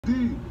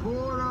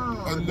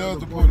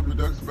Another Porter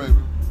production, baby.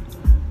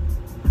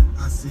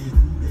 I said,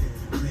 who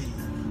that,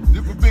 man?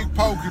 This for Big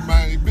Pokey,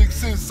 man. Big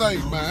Sensei,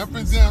 man. I've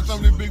been down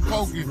some of this Big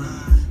Pokey.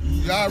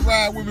 Y'all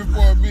ride with me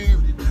for a minute.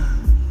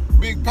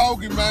 Big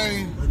Pokey,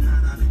 man.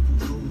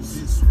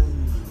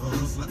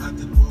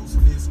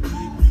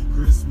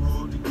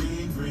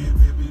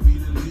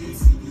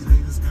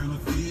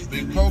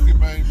 Big Pokey,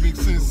 man. Big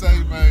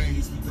Sensei,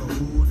 man.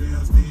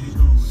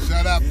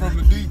 Shout out from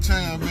the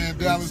D-Town, man.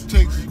 Dallas,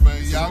 Texas,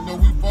 man. Y'all know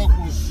we fuck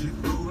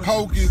with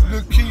Pokey,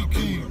 Lil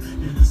Kiki,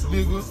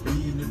 nigga.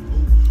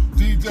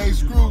 DJ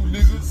Screw,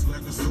 nigga.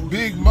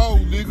 Big Mo,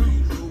 nigga.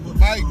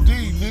 Mike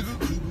D, nigga.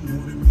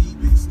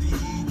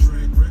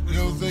 You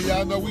know what I'm saying?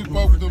 Y'all know we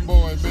fuck with them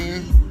boys,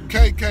 man.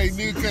 KK,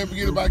 nigga. Can't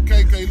forget about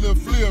KK. Lil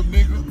Flip,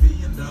 nigga.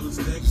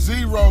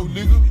 Zero,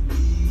 nigga.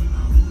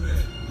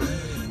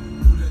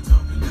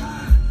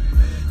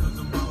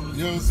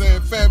 You know what I'm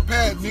saying? Fat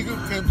Pat, nigga.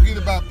 Can't forget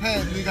about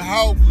Pat, nigga.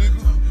 Hawk,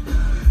 nigga.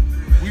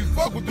 We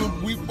fuck with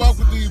them. We fuck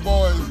with these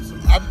boys.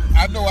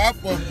 I know I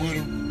fuck with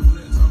them.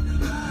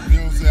 You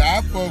know what I'm saying?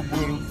 I fuck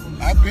with them.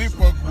 I been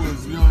fuck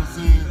with them. You know what I'm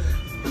saying?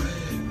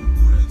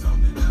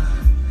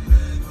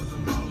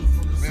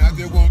 Man, I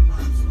just want to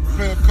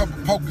play a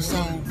couple Pokey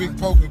songs, Big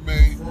Pokey,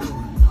 man. You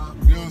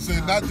know what I'm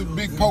saying? Not the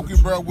Big Pokey,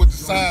 bro, with the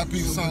side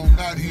piece song,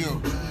 not him.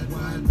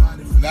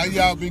 Now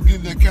y'all been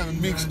getting that kind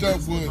of mixed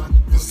up with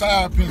the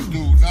side piece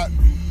dude, not,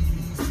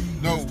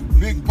 no,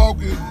 Big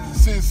Pokey,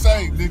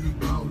 Sensei, nigga.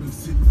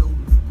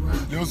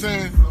 You know what I'm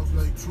saying?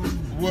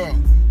 Well,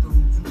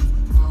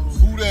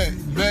 who that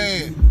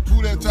mad?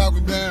 Who that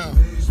talking down?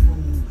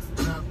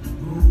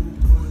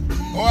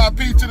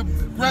 R.I.P. to the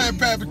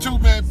grandpappy too,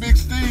 man, Big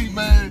Steve,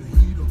 man.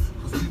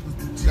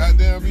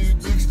 Goddamn me,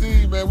 Big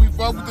Steve, man. We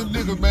fuck with them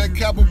niggas, man.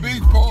 Capitol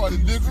Beach party,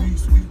 nigga.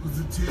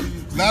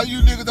 A lot of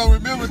you niggas don't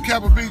remember the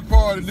Capitol Beach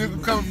party, nigga,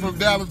 coming from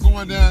Dallas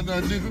going down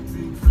there, nigga.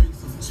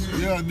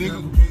 Yeah,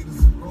 nigga.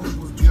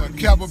 Yeah,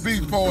 Capitol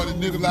Beach party,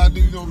 nigga. A lot of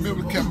niggas don't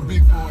remember the Capitol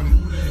Beach party.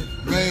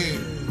 Man,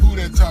 who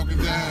that talking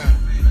down?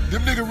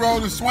 Them niggas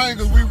rolling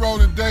swingers, we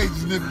rolling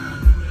dates, nigga.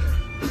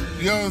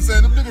 You know what I'm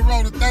saying? Them niggas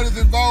rolling 30s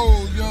and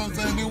Vols, you know what I'm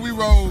saying? Nigga, we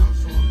roll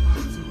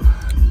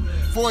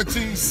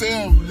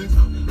 14-7,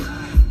 nigga.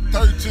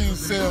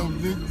 13-7,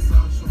 nigga.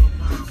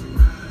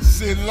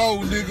 Sit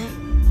low, nigga.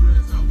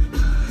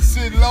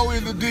 Sit low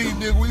in the D,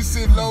 nigga. We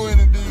sit low in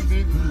the D,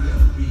 nigga.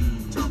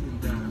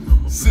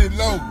 Sit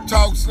low,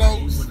 talk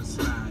slow.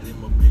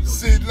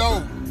 Sit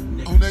low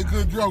on that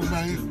good drug,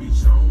 man.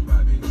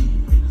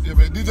 Yeah,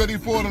 man. DJ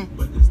Porter,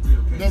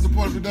 another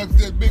Porter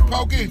production. Big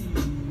Pokey,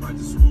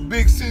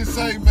 Big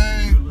Sensei,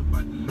 man.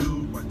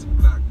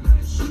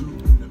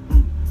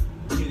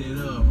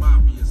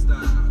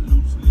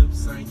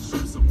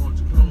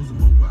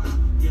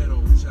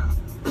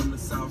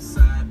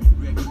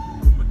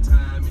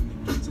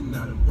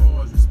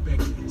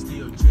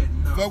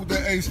 Fuck with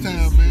that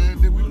H-Town, man.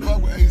 Nigga, we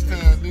fuck with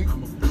H-Town, nigga.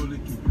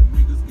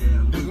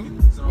 Nigga,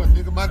 what,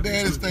 nigga, my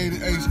daddy stayed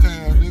in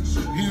H-Town,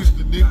 nigga.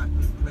 Houston, nigga.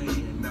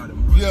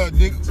 Yeah,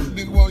 nigga.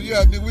 Nigga, well,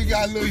 yeah, nigga, we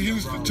got a little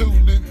Houston too,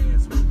 nigga.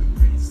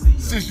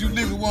 Since you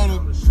nigga wanna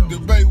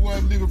debate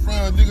one nigga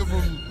from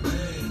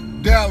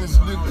Dallas,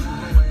 nigga.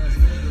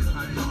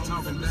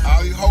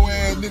 All these hoe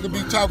ass nigga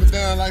be talking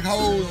down like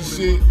hoes and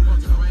shit.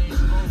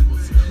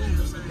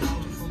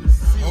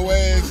 Hoe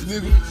ass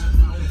nigga.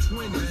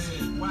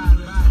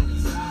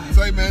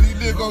 Say, man, these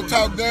niggas gonna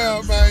talk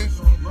down, man.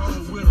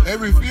 They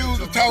refuse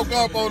to talk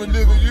up on a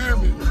nigga, you hear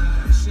me?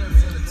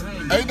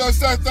 Ain't no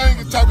such thing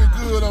as talking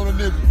good on a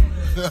nigga.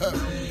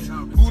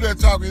 Who that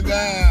talking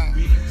down?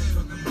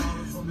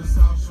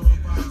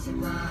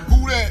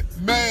 Who that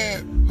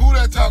mad? Who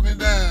that talking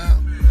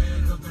down?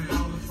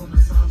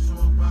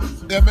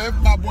 Yeah, man,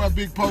 my boy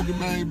Big Pokey,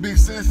 man. Big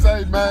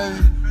Sensei,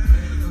 man.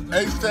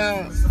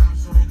 H-Town.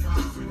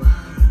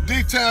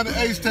 D-Town to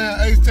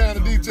H-Town, H-Town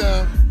to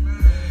D-Town.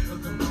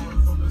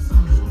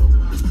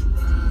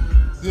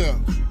 Yeah.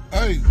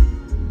 Hey.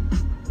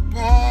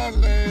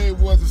 Parlay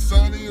was it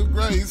sunny or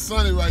gray? It's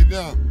sunny right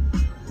now.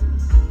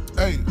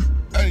 Hey.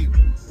 Hey.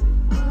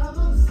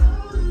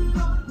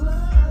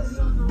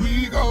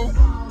 We go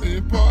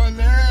and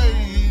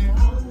parlay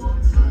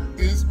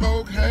and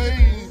smoke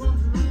hay.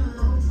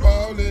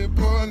 Parlay.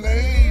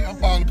 I'm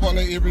falling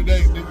parlay every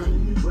day, nigga.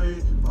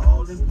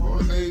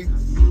 Parlay.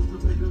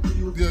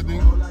 Yeah,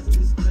 nigga.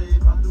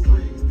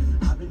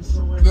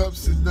 Up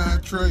since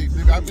 9 trade,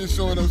 nigga. I've been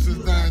showing up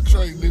since 9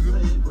 trade, nigga.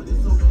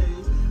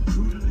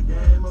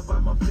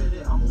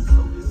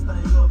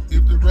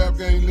 If the rap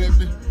game let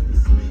me,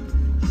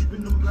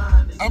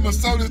 I'ma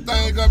sew this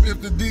thing up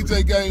if the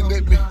DJ game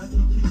let me.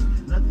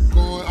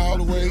 Going all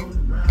the way,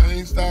 I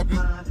ain't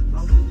stopping.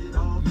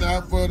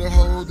 Not for the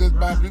hoes that's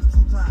bopping.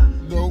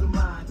 Nope.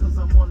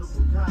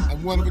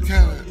 I'm one of a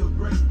kind.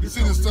 You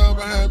see the sun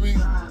behind me?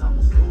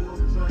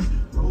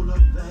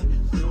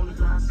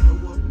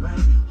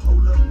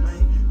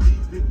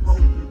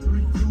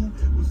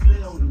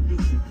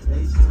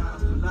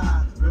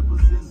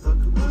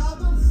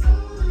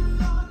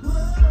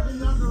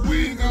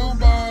 We gon'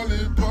 ball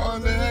and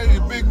parlay.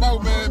 Big Mo,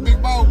 man, Big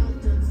Mo.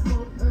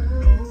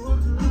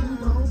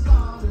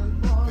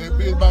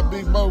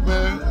 need more,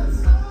 man.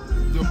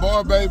 Your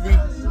boy, baby.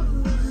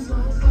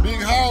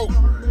 Big Hawk.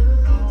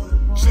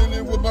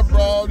 Chilling with my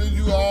broad, and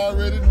you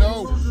already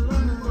know.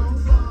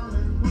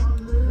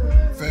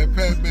 Fat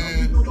Pat,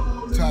 man.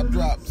 Top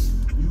drops.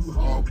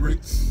 All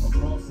bricks.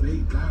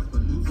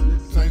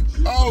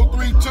 Oh,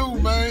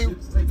 3-2, man.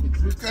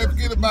 Can't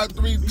forget about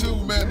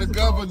 3-2, man. The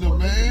governor,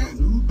 man.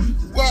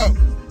 What?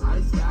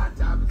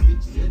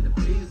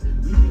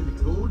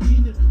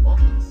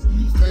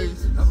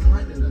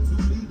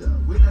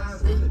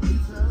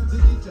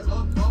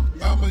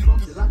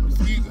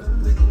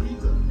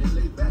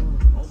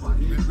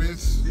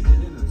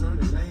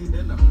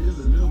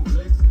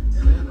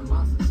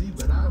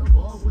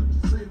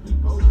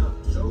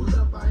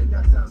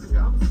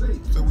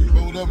 So we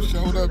bowled up,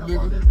 showed up,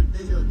 nigga.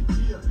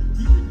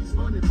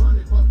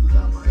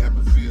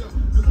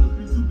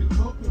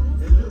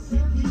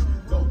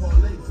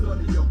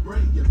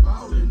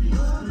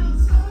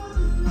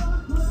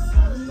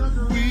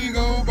 We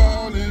gon'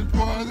 ball and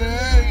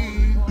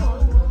parlay.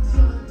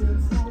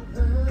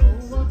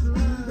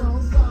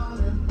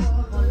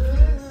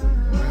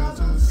 There's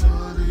a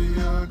sun in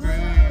your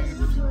grave.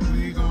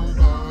 We gon'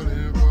 ball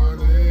and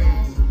parlay.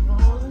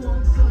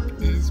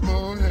 It's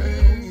more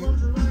hay.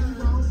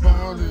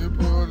 Ball and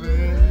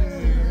parlay.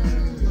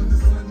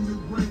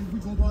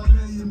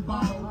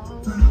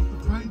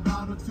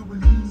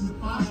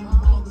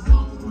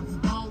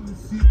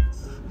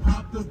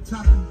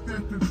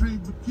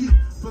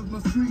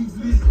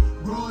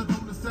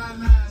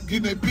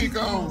 Get that pick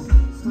on.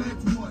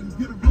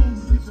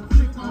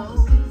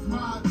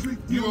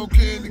 You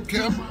okay in the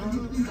camera?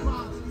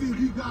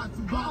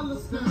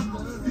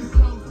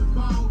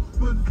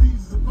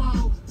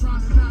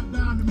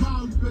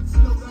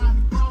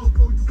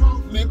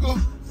 Nigga.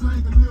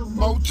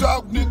 More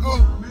chalk, nigga.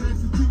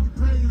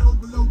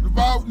 The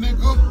vault,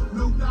 nigga.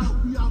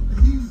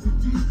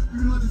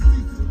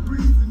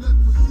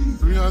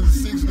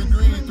 360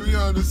 degrees,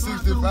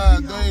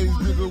 365 days,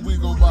 nigga. We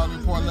gon' ball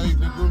and parlay,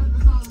 nigga.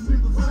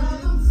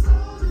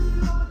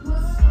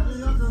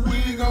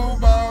 We gon'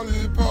 ball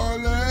and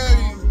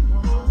parlay.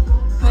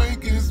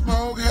 Drink and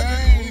smoke,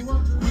 hey.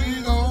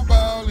 We gon'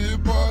 ball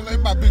and parlay.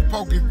 My big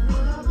Pokey.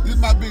 This is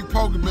my big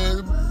Pokey,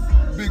 man.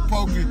 Big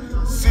Pokey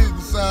sitting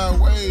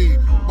sideways.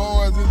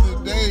 Boys in the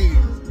days.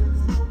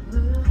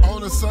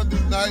 On a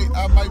Sunday night,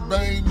 I might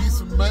bang me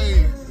some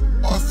maize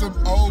or some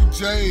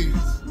OJs.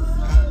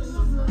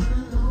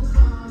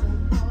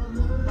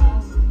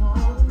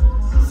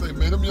 Say,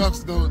 man, them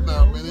youngsters don't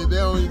know, man. They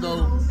don't even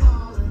know.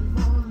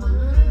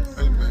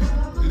 Hey, man,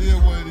 it is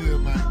what it is,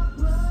 man.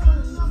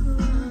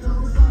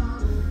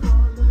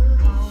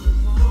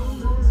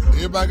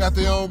 Everybody got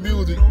their own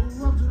music.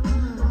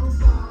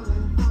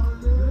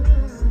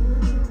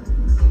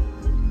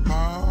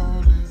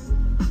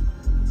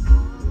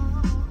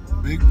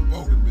 Big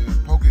Pokey, man.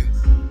 Pokey.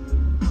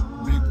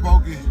 Big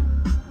Pokey.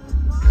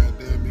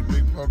 Goddamn me,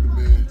 big Pokey,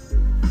 man.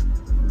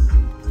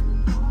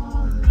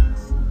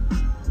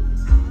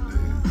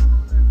 Damn.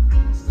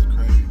 This is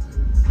crazy.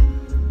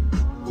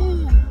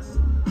 Woo.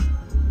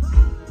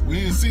 We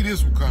didn't see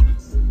this one coming.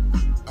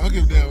 I don't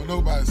give a damn what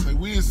nobody say.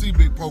 We didn't see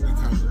Big Pokey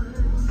coming.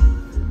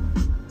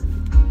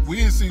 We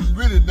didn't see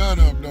really none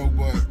of them, though,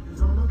 but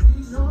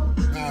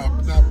nah,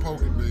 not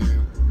Pokey, man.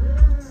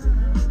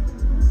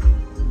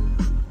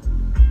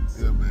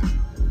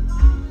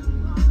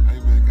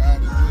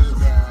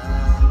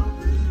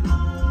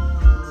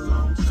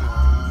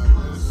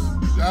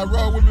 I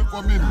roll with me for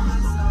a minute.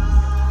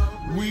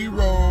 We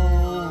roll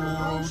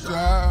on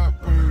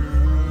choppers.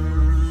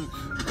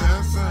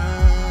 That's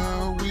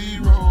how we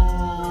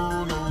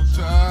roll on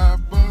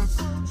choppers.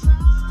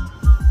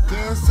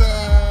 That's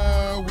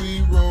how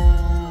we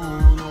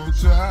roll on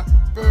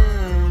choppers.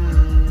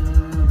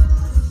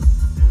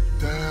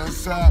 Down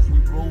south, we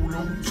roll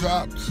on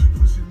chops.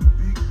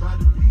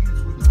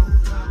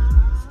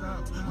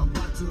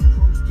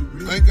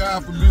 Thank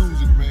God for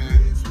music, man.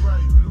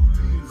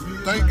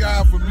 Thank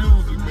God for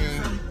music,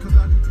 man.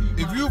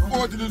 If you're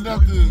fortunate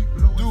enough to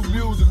do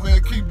music, man,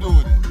 keep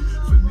doing it.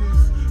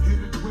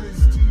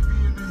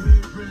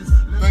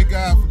 Thank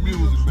God for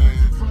music,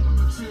 man.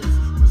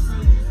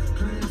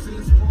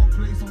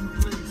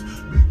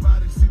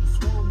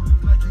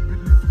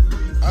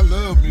 I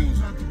love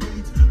music.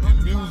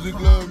 And music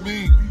love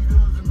me.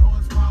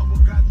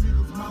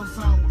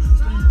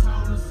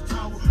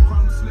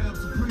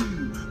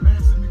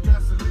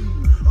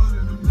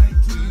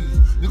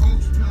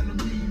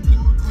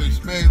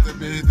 Smash that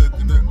man, hit that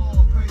thing.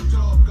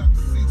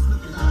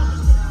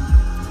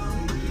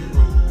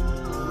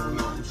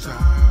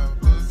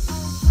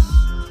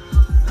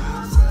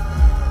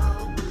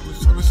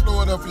 I'm gonna slow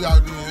it up for y'all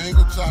then. I ain't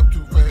gonna chop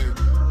too fast.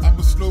 I'm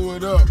gonna slow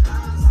it up.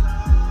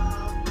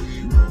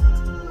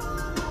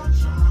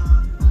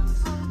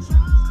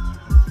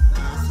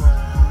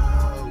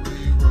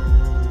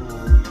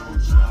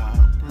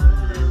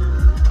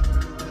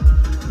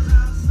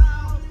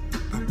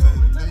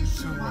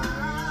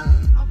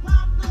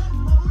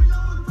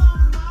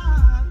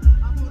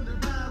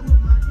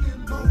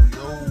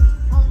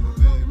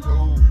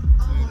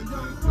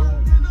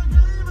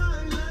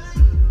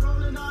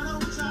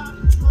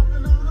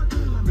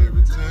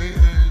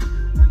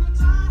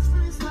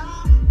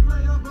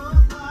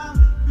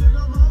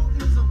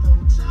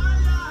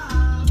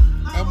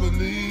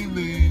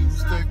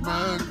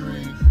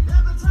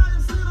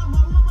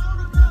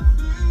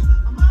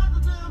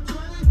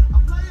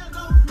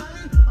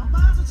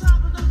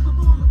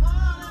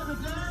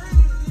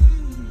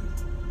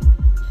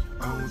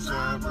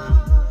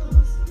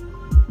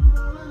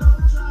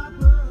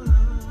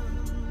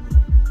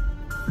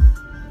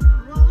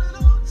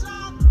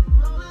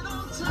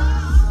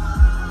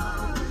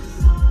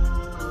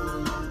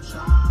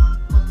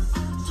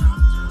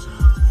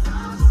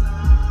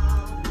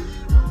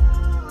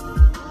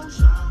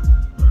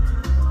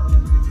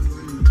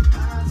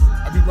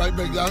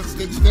 right back. Y'all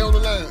stay on the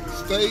line.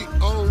 Stay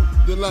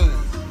on the line.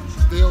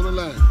 Stay on the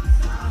line.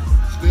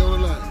 Stay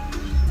on the line.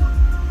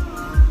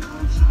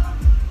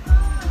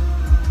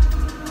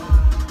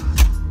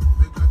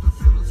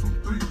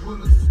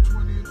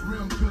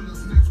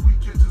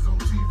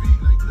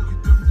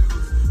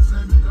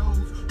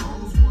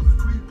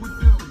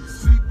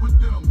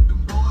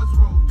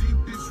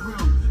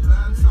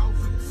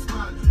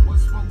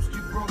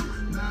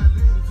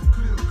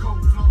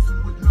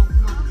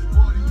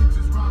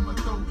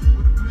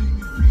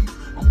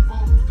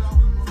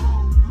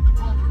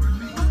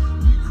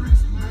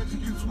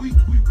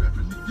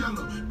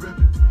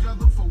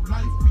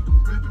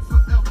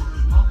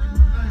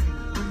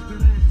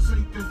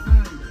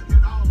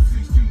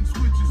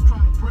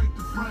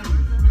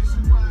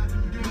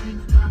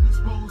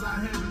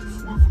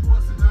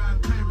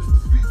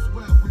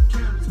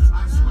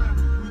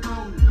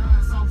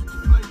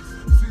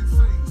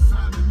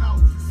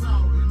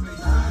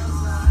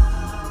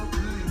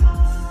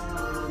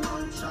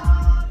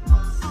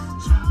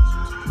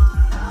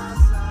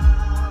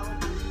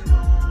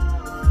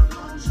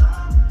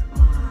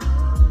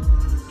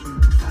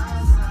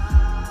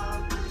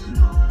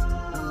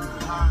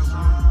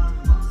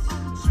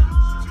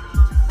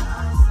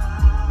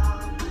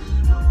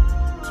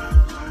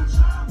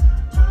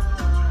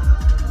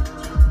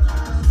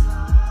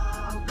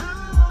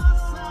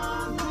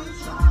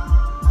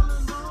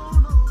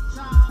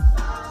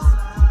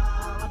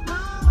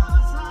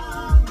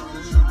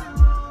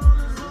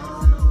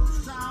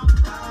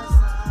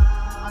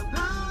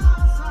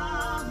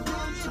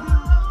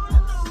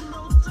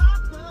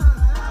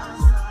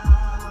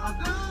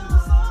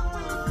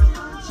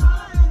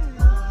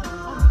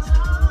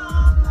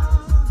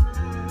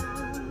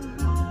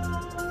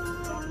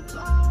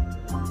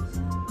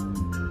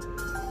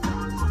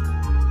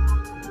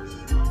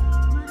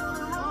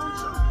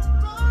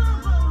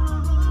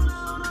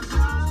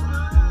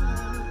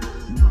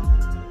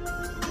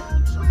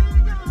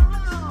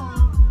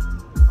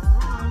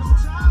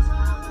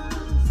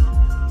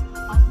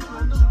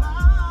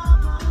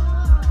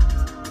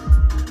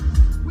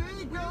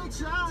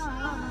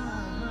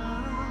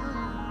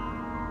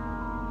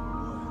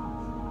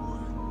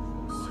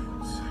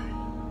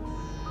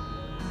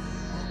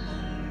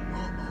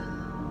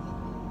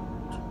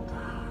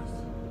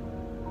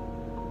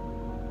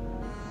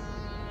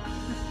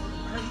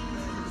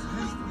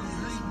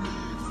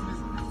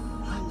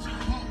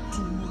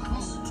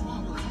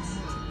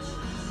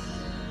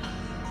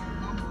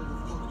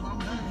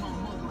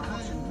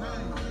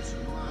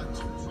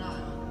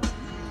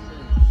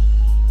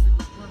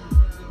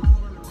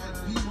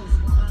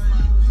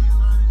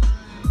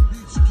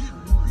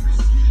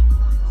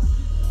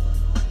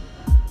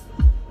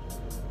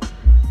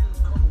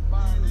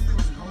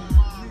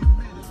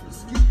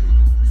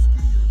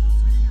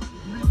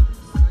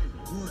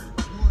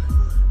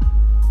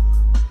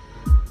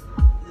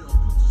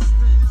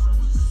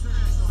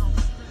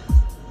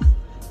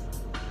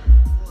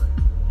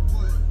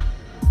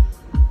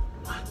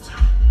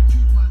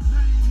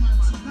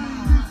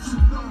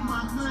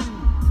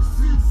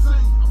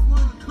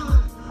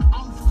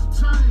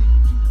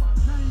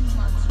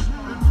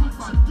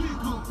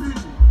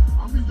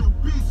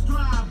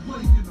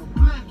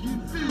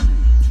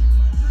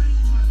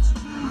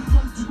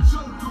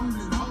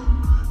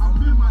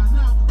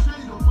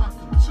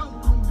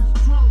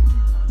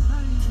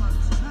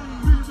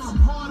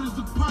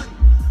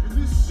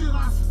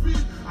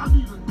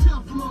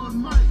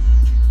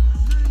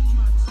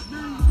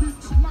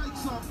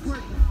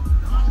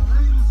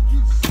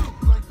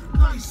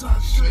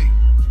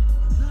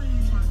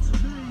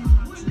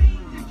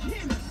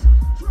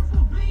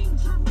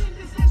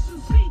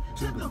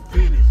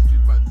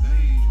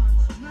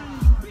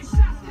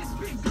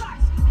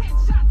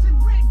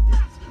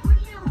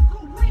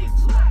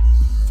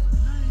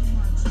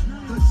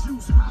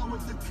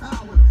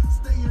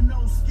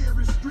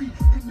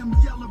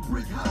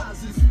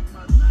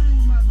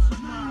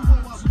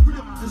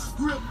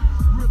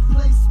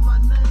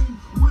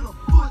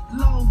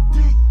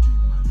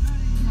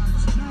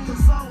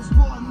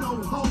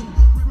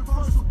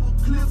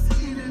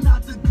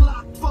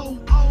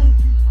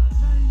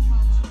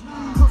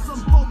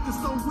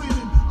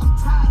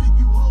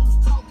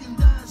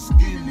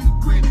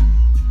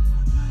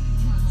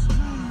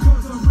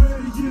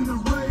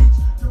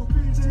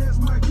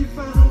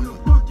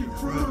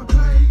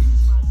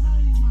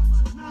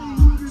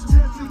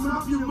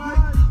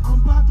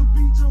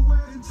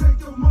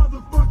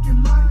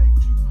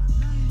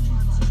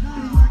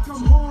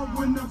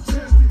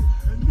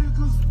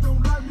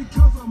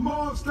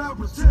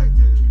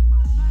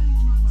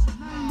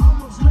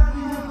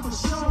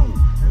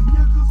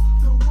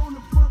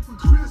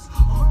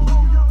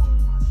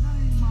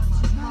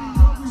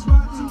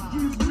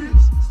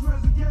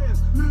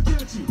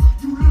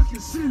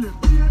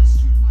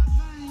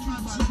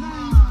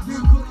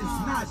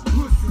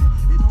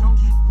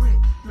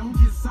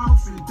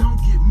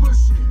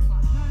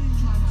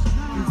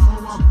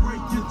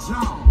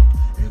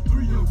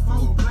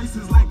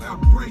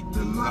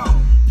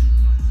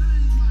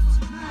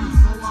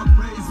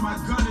 my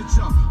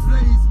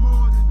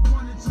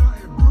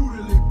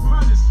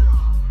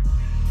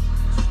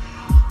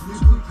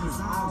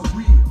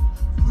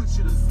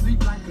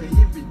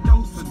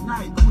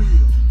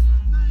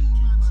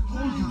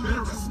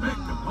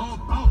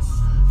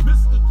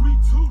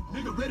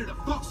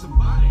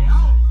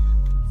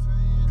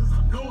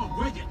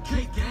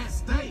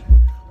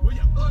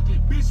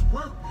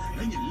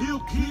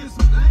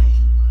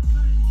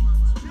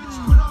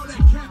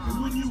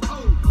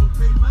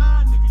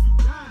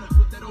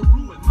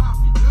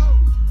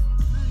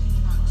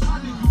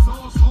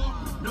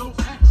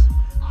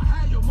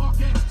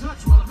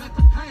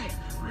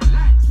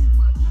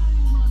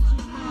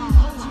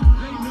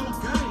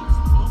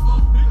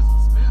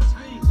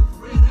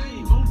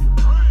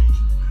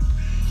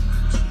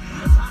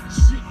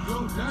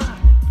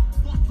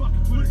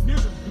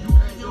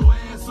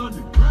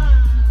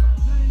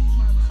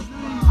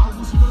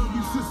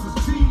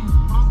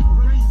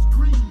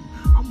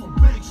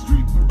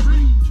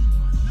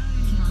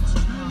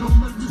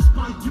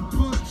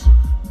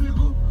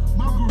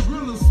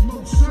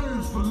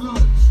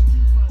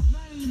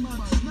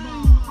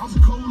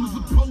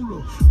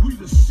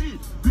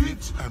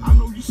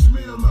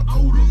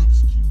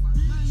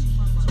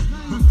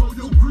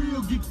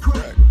still get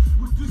cracked.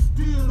 With this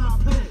steel I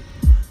pack.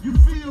 You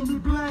feel me,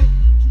 black?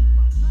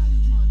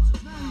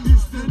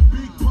 It's that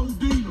big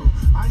Podino.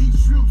 I eat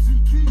shrimps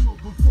and quinoa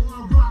before I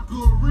rock a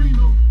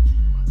arena.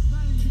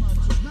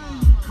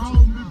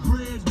 Call me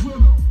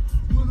breadwinner.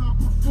 When I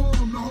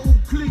perform, the whole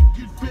clique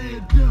get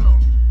fed dinner.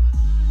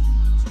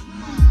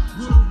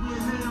 Well, we're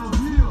hell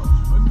here.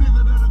 A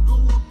nigga that'll go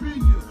up in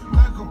you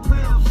like a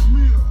pair of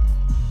smear.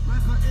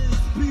 Like an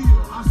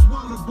S-Bill. I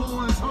swallow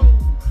boys whole.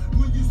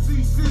 When you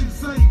see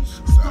Sensei,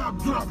 stop,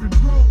 drop, and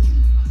roll.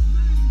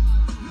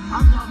 I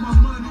got my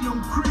money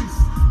on Chris.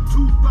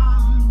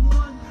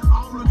 2001,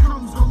 all the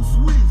comes go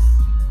Swiss.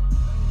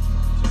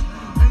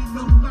 Ain't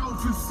no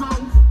north and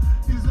south.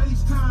 It's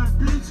H-time,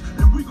 bitch,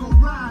 and we gon'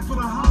 ride for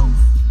the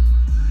house.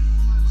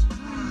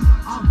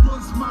 I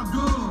bust my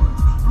gun,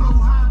 blow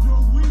hydro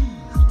weed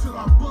till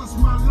I bust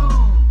my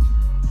lung.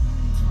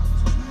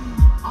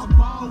 I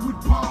ball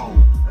with Paul,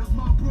 that's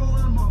my bro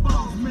and my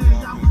boss,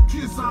 man. Y'all can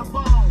kiss, I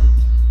ball.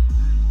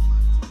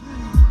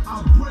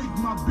 I break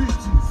my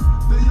bitches,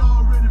 they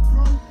already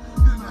broke,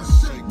 then I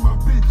shake my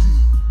bitches.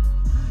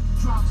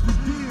 Drop the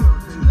deal,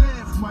 they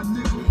laugh, my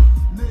nigga.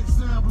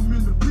 Next album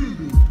in the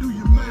bitty, do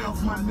your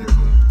math, my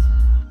nigga.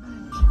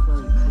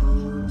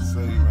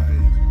 Say,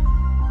 man.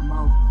 I'm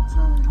out the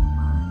chain,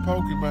 man.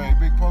 Pokey, man.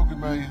 Big Pokey,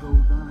 man.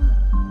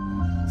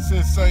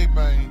 Sensei,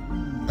 man.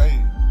 Hey.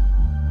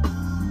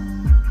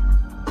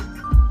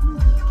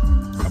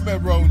 I better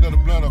roll another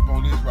blunt up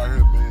on this right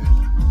here, man.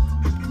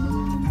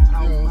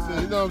 You know what I'm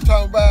saying? You know what I'm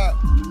talking about?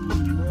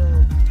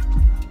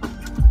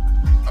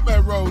 I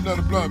better roll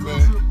another blunt,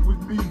 man.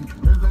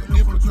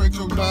 Infiltrate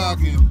your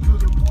noggin.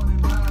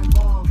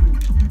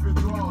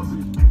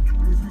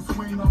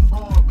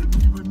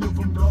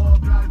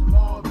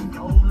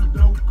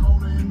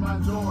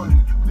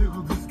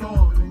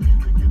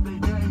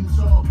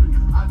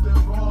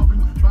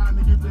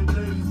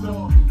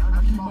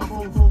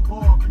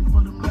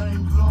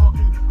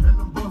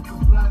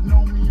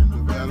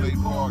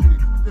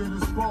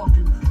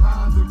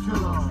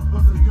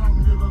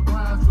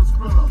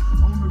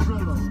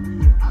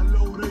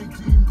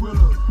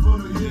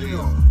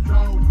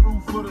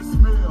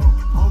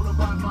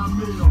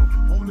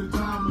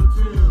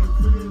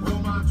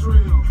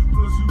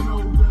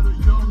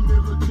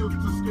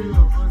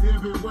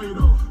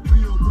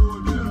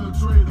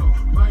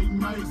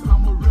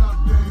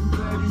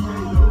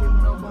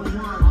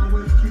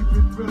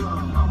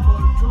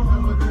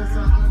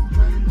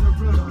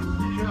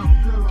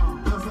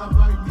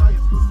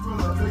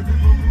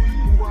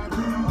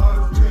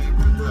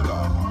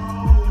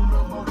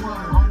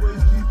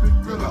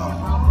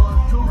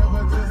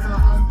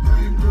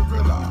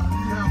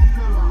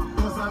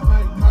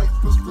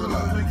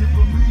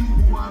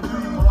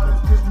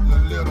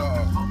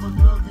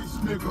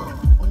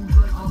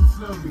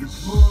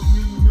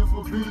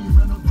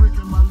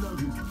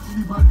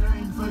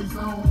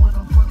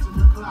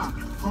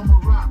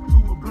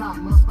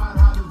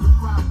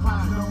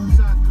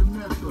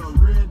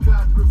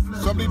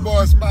 Some of these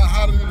boys spot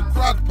hotter than a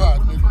crock pot,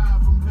 nigga.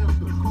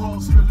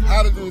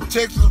 Hotter than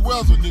Texas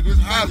weather, nigga. It's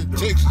hot in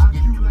Texas,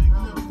 nigga.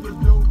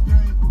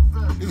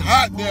 It's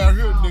hot down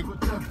here, nigga.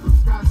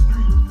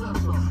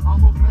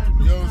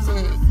 You know what I'm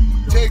saying?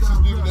 Texas,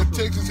 nigga, that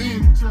Texas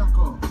heat.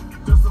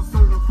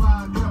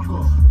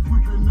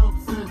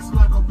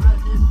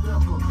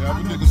 Yeah,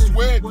 the nigga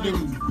sweat,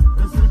 nigga.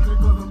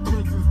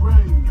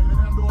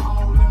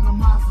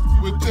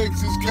 With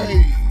Texas K.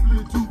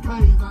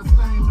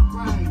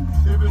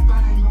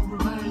 Everything gon'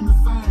 remain the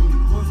same.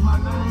 What's my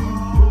name?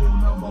 Rule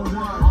number 1.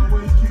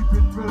 Always keep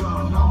it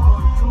realer. Number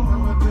 2.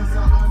 Never guess I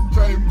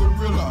untamed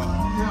gorilla.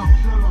 Yeah,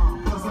 killer.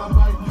 Cause I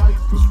like Mixx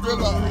for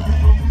Skrilla.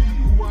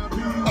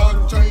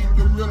 Untamed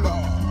gorilla.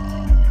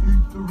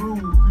 Eat the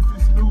rules. If you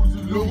snooze,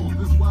 you lose.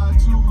 That's why I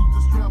choose to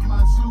strap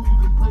my shoes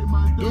and pay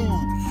my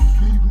dues.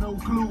 Leave no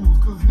clues,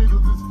 cause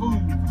niggas is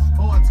fools.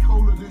 Hearts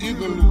colder than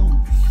igloo.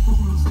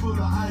 Fool is full of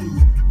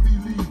ice.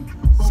 Believe.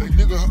 Say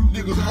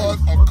niggas'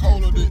 hearts are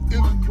colder than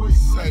igloo.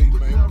 Say,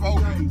 man,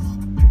 Pokey.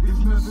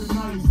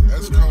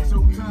 That's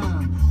cold,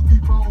 man.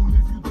 Keep on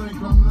if you think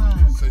I'm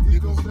lying. Say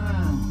niggas,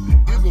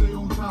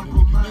 igloo.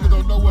 Niggas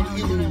don't know what an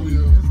igloo is.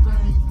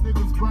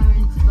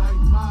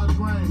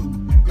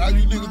 Now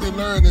you niggas didn't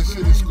learn that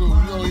shit in school. You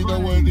don't even know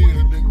what it is,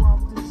 nigga.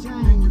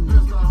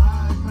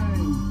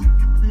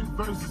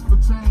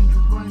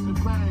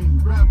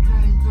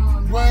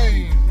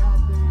 Wayne.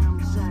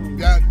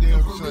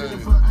 Goddamn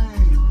shame.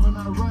 When I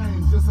rain,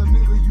 just a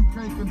nigga you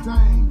can't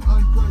contain.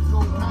 Uncut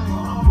cocaine.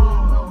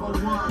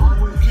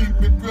 Keep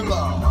it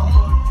gorilla.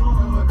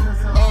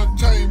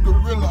 Untamed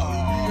gorilla.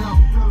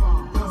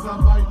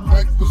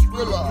 Mixx for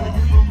Skrilla.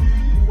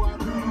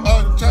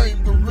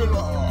 Untamed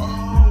gorilla.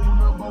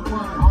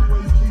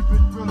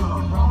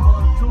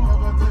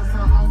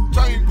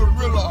 Untamed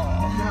gorilla.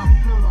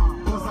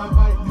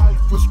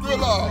 For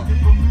Skrilla.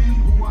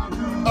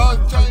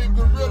 Untamed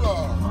gorilla.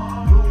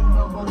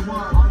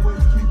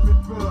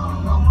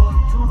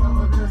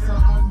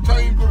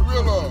 Tame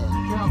gorilla.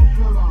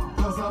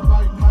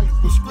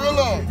 For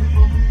Skrilla.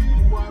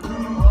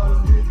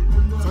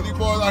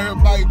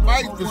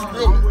 fight for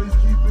Skrilla.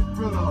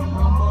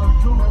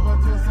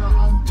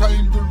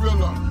 Tame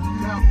gorilla.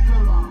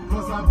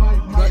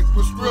 Like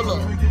for Skrilla.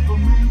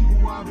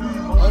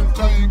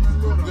 Untamed.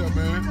 Yeah,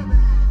 man.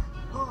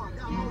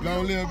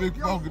 Long live Big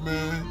Pokey,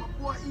 man.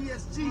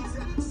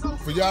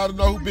 For y'all to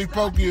know who Big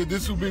Pokey is,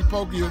 this who Big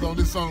Pokey is on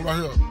this song right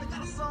here.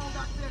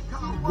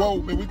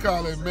 Whoa, man, we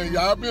call it, man.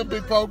 Y'all remember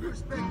Big Pokey?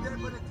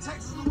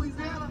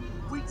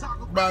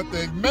 About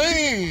that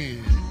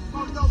man.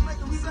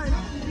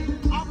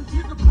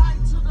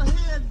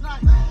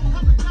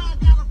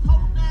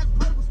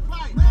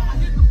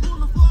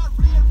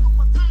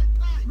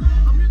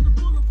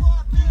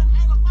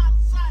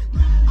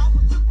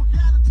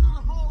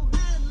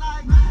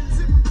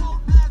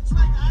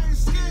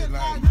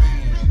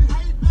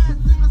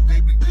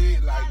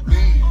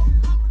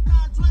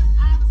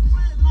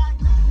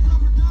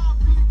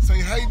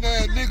 Hating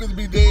ass niggas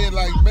be dead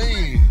like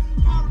man.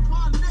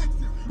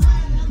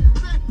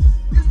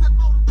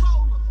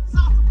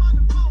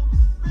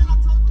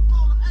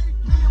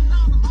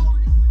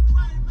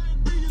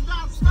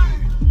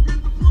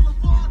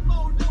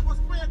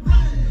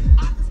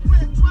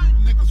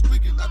 Niggas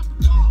squeaking out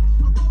the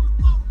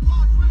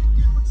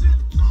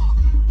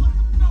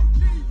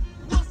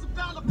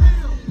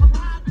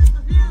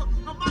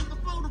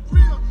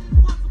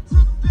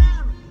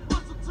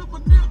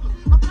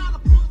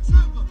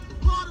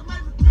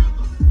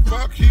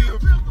Fuck him,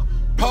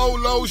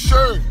 polo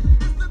shirt.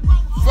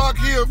 Fuck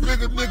him,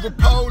 nigga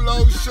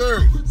polo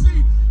shirt.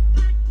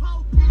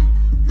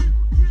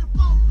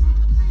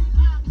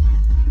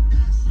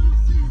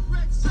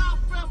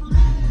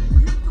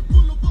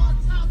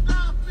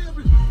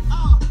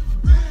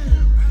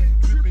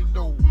 Dripping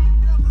dough,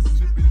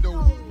 dripping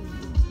dough.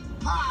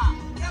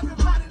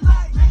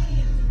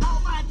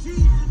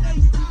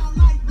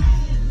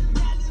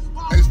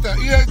 Hey, stop,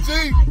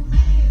 EAG.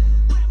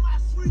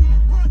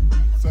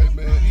 Say,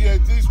 man,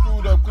 EAG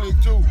screwed up Click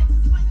too.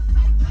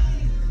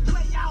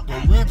 The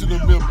original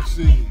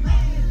membership.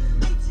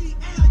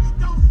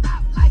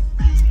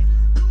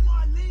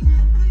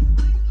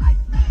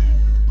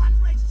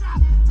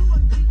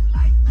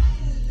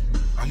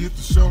 I hit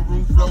the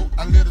showroom floor,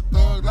 I let a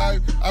thug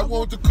life. I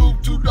want the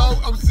coupe to know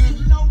I'm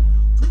sitting low.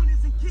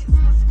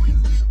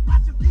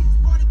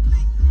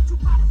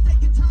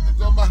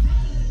 It's on my.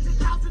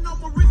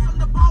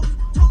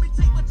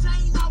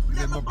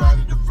 Let my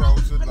body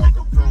defrost it like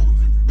a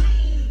frozen.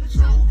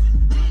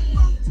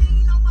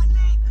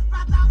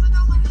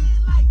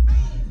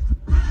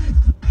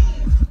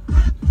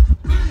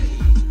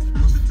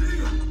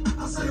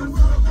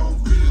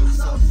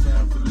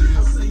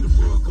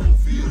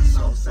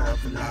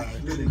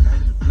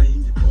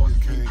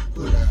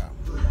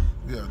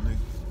 Yeah, nigga.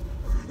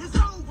 It's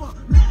over,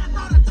 man. I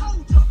thought I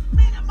told ya.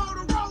 Man, that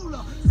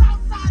Motorola,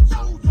 Southside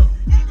soldier,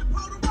 and the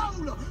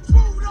Motorola,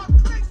 screwed up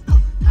trickster.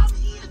 Now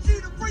me ENG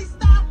the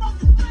freestyle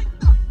fucking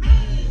trickster,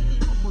 man.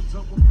 I'ma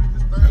jump up in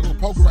this thing. That little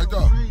Poker right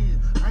there.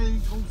 I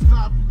ain't gonna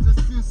stop it, just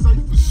sit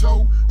safe For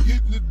show,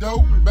 getting the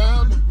dope,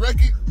 bound to wreck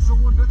it.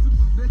 Someone that's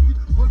connected,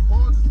 what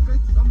bars is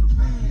faked, I'm the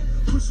man.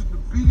 Pushing the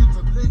beat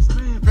to the next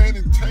man.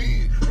 Panning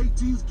tan.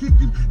 18's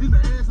kicking in the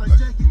ass like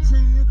Jackie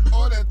Chan.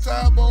 All that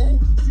Tybo,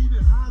 See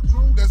that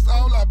hydro. that's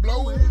all I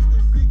blow.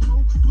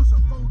 Push a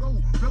photo,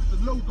 rep the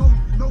logo,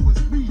 you know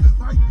it's me,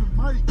 fight the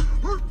mic.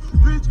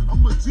 Bitch,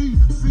 I'm a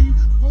GC,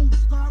 won't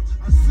stop.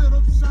 I set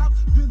up shop,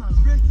 then I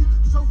wreck it.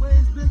 So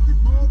ass naked,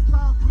 more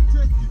fly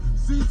protected.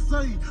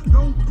 Sensei,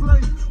 don't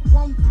play,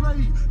 won't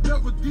play,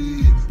 never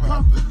did.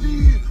 Pop the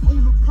lid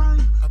on the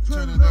paint. I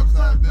turn it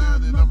upside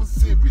down and I'ma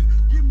sip it.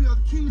 Give me a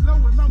kilo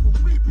and I'ma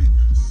whip it,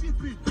 ship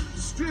it,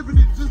 distribute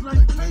it just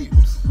like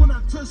tapes. When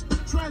I touch the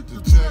track,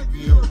 To check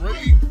your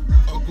rate,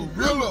 a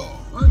gorilla.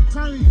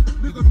 Untamed,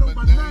 nigga know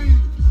my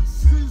name.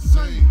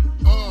 Sensei,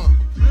 All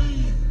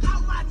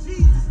my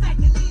Jesus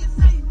stacking in,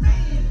 say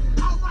man.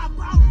 All my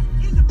bros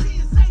in the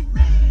pen, say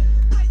man.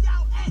 Where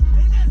y'all at?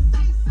 And that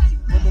say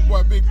man. my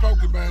boy Big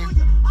Pokey, man.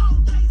 All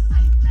day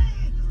say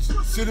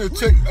man. Sit here,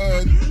 check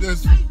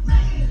this. Say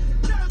man.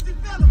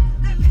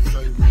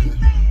 Say, man.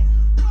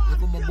 That's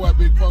for my boy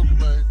Big Pokey,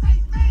 man.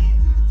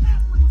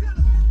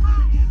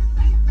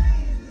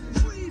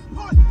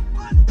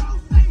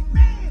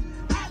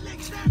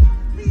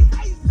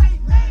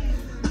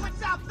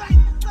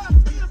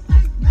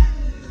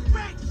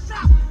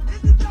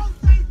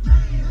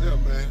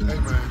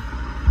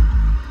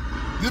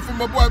 This for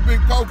my boy Big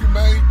Pokey,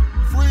 man.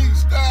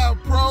 Freestyle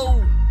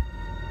Pro.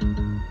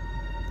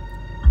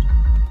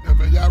 Yeah,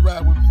 man, y'all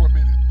ride with me for a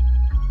minute.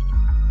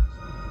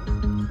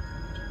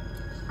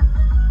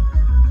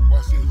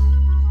 Watch this.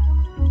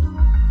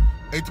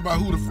 Ain't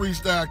about who the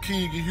freestyle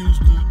king in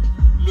Houston.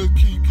 Lil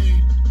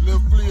Kiki, Lil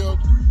Flip,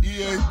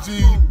 EAG.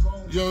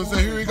 You know what I'm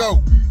saying? Here we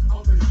go.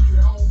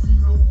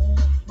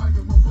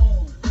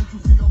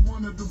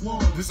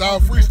 This all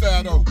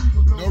freestyle though.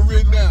 No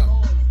written down.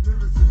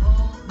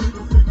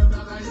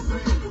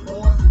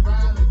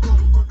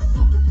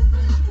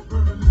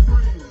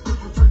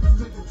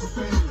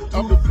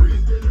 I'm the free.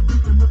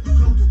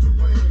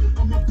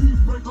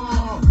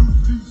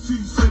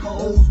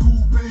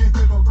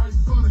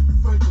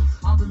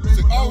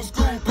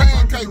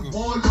 Baker.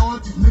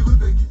 Warlord, these niggas,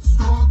 they get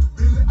strong.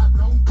 Really, I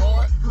don't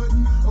boy.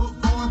 Cutting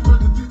up on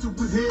presidential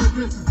with head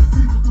wrestling.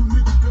 See what them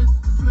niggas vest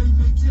to flame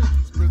they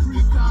chest.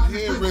 Freestyle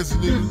head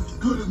wrestling.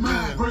 Good as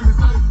mine. Bring his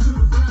life to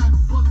the blind.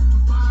 Bustin'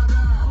 with 5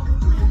 eyes.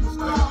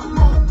 Freestyle,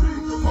 oh,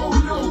 big, oh,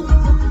 yo.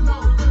 Fucking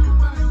out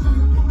everything.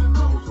 On the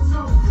nose,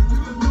 so.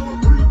 Niggas know I'm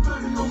pretty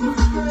funny on the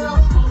scale.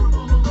 On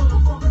the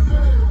motherfucking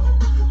hell.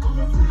 I'm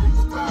a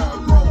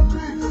freestyle, oh,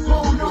 big,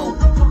 oh, yo.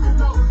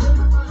 Fucking out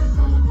everything.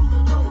 On the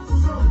nose,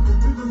 so.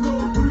 Niggas know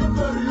I'm pretty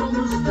funny on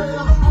the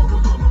scale. On the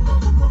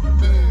motherfucking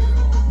hell.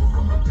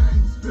 I'm a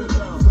gang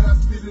spitter.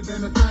 Last minute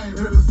and a thing.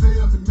 Heard the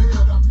sales and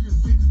mail. Got me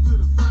addicted to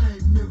the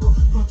fame, nigga.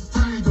 Plus the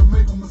change will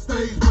make them a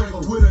stage breaker.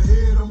 With a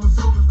head on my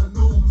shoulders, I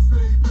know I'm a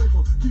stage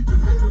breaker. Keep the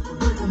haters from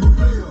making me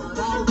fail.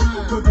 All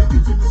right. Cause they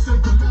get you to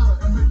shake the ladder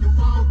and make you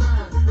fall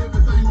down.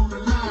 Everything on the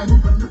line,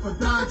 even if I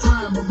die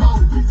trying. My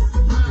mouthpiece is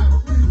mine.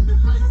 I'm hitting the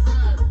light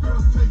side.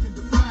 Girls taking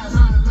the fly,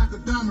 shining like a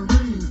diamond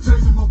ring.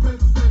 Chasing my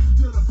paper stacks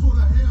till I full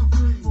of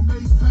hamstring. From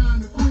Ace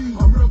Town to Queen,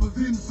 I'm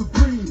representing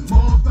Supreme.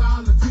 More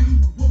style of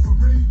team,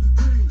 Wolverine the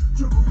dream.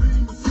 Triple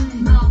beam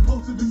machine, now I'm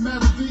posted in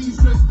magazines.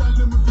 Stretched out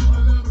limousine,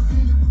 a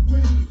Lamborghini with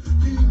wings.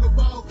 King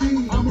about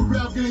king, I'm a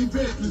rap game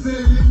vet.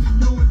 Said it in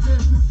no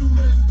intestine, soon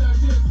as you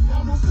digest.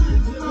 I'm a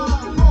shit, you know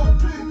I'm a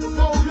big,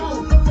 oh yo.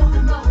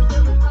 Fucking out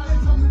everything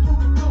coming through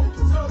the door.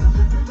 So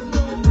niggas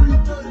know I'm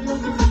 330 on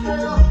the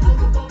scale.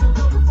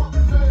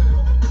 Motherfucking hell.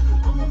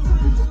 I'm a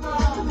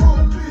freestyle, oh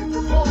big,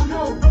 oh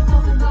yo.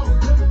 Fucking out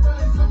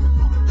everything coming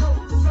through the door.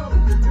 So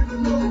niggas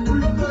know I'm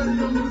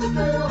 330 on the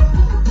scale.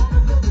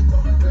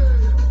 Motherfucking hell.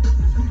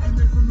 Speaking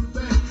it from the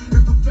back,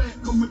 it's the fact,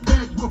 coming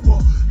back ripper.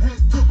 Hat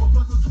tipper,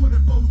 plus a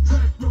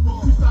 24-track ripper.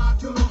 Freestyle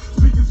killer,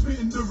 speaking,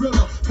 spitting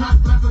gorilla. Cock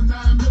like a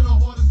 9mm,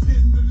 hardest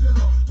hitting the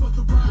litter. Plus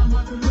the rhyme I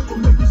deliver,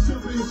 make you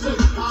shiver and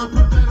shake. I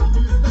put that on the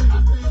estate, I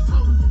stand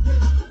tall as a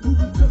gate.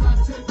 Moving till I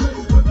check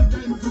place, but the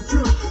game is a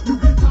trip. You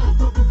get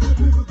tossed up a flip,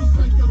 niggas to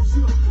sink your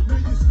ship.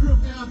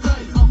 Manuscript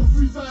airtight, I'm a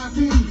freestyle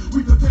king.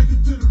 We can take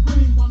it to the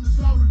ring, I'm the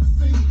slaughter the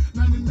scene.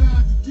 99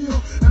 to kill,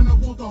 and I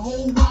want the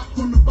whole rock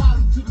from the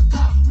bottom to the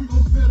top. We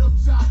gon' set up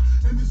shop,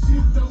 and this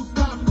shit don't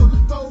stop, cause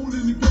it's soul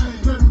in the game.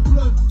 Turning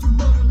blood with your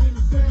mother, ain't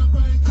a damn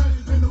thing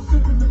came. Ain't no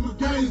sipping in my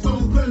game, so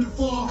I'm planning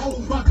for a hoe.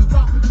 About to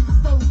drop it in the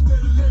stove, instead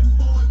of letting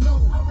boys know.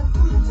 I'm a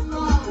freestyle,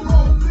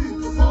 oh, big,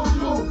 oh,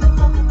 yo.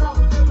 Fucking out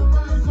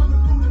everything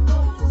coming through the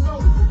door. So,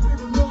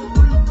 niggas know I'm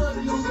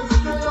 330 on the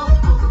scale.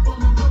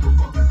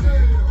 Motherfucking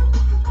hell.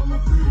 I'm a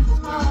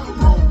freestyle,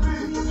 oh,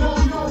 big, oh,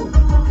 yo.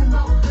 Fucking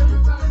out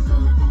everything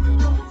coming through the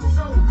door.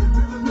 So,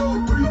 niggas know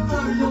I'm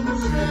 330 on the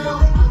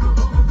scale.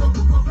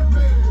 Motherfucking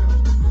hell.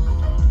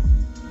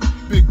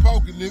 Big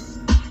Pokey, nigga.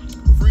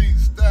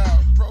 Freestyle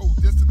pro,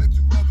 just to let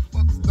you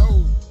motherfuckers know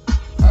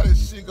how this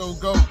shit gon'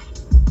 go. You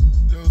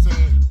know what I'm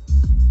saying?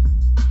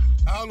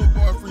 All them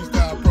boy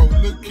freestyle pro,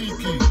 Lil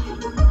Kiki,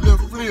 Lil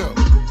Flip,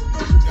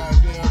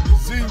 goddamn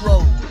Zero,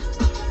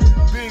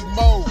 Big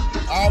Mo,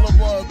 all them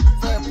boy,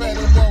 fat them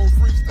boys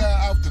freestyle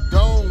off the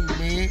dome,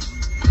 man.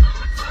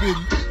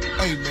 Spitting,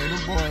 hey man,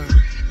 them boys,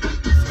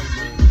 say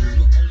man.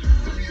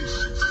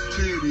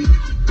 Steady,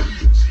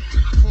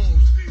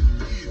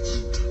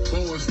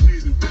 boys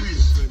steady,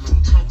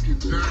 talking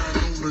down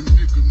on a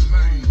nigga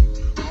name.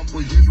 I'm a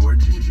hit. You're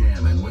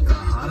jamming with the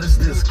hottest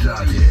disc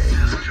jockey.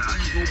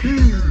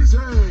 DJ,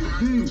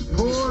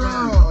 pour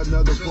out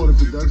another quarter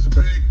production.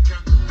 Got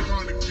the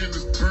chronic and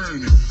it's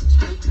burning.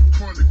 Smoking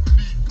chronic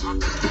deep, I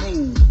can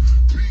hold.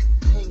 Big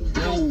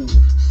pole,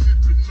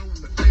 sipping on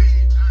the A,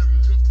 I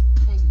left the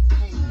pole.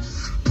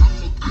 I'm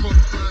a cut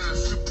line,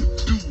 sipping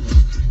deuce.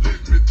 Let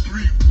me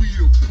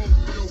 3-wheel pole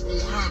on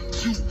hot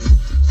juice.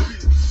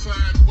 Sitting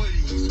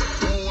sideways,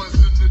 boys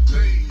in the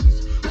days.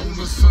 On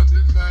a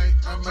Sunday night,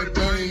 I might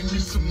bang me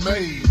some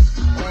maize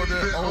on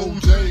that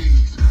old days.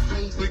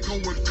 They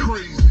going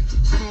crazy.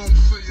 Some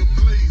say I'm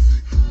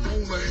lazy.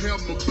 Wanna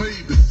have my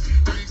baby.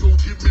 Ain't gon'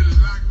 get me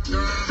locked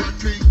down. I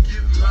can't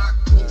get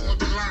locked on my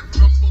block.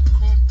 I'ma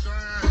come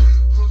down.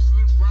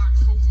 Hustling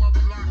rocks on my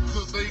block.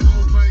 Cause they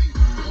gon' pay.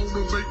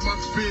 Wanna make my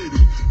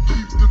spitty.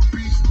 Keep the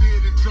beat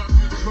steady. Drop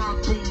your drop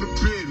on the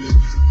belly.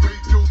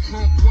 Make your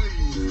trunk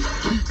wave.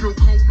 Keep your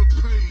corner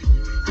paid.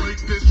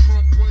 Make that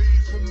trunk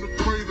wave from the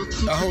cradle to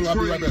the Hold on,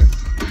 I'll be right grave.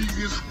 back. Be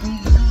as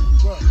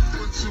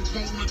what you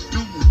wanna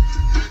do?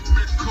 Let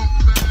me come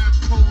down,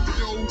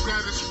 Poyo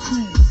got his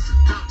crew,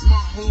 got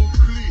my whole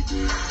clique,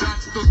 got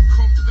to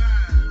come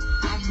down.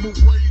 I'm a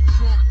way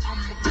drunk, I'm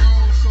a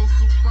gone so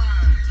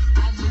fine.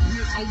 I'm a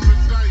hit on the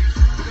dice,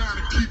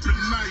 gotta keep it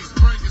nice,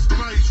 bring it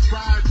spice,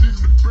 ride in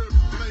the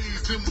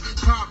birthplace, then we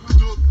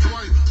popped up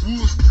twice,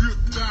 wood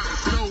stripped out of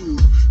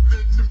stove,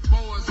 letting them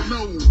boys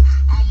know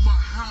I'm a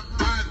hot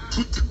body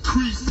with the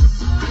crease in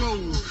my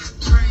clothes,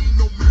 chain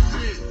on my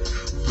neck,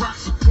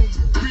 rocks up on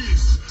my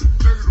wrist,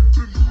 dirt up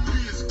in my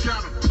wrist,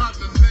 got a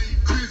partner named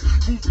Chris,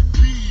 moving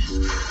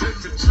keys, let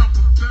me chop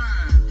them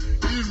down,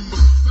 in my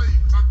safe,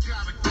 I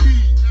got a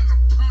key and a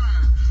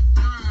pine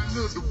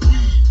of the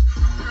weed,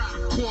 I got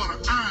a quarter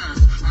iron,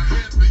 I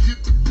had to hit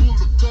the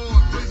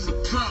boulevard, make my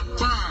top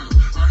bind,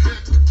 I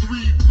had the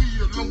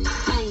 3-wheel on the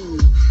soul,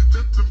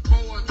 let them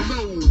boys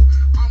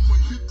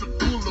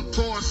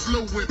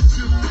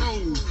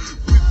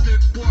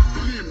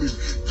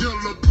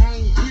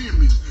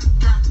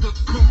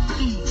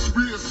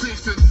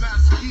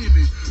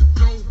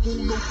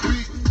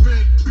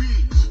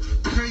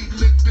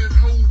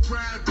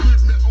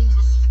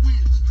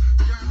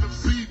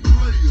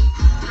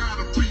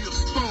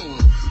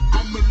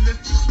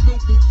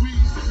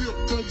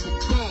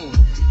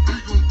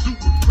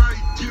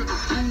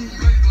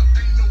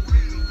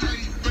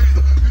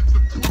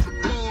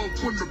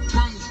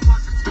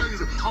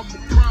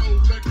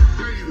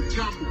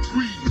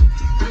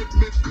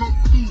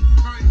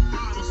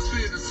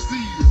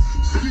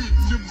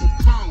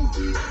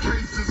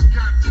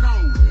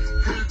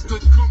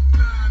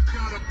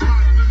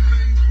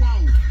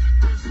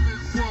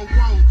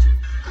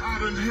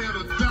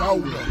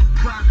shoulder.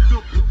 Cracked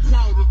up a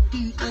quarter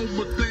through on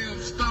my damn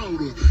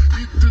starter.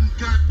 It done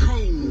got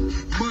cold,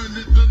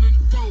 money done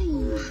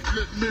unfold.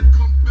 Let me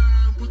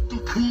combine with the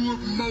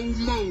wood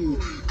mo-mo.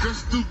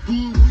 That's the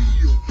wood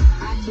wheel.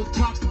 I'ma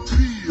pop a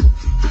pill.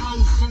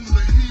 House on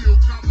the hill,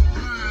 got my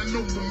mind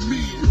on the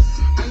meal.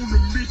 On a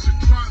mission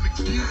trying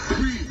to get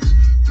rich.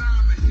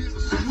 Time to hit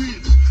a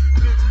switch.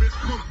 Let me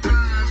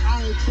combine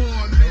all for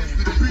a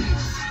nasty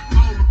bitch.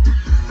 All the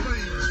bitches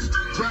face.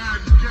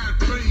 Riding got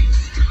bass.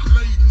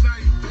 Late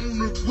night on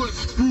the what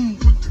screw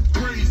with the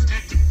brace.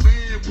 Acting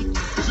bad with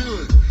the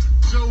judge.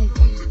 Joe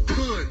on the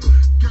cut.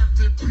 Got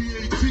that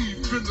PAT.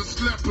 Finna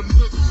slap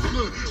another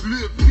slut.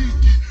 Lil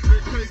Pokey.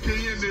 That KK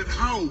in that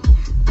hoe.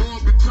 Boy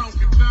be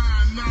talking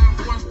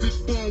 9-9. Watch this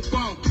boy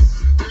walking.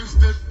 That's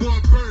that boy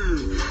Bird.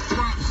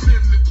 Drop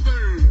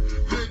 73rd.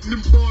 Letting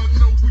them boys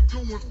know we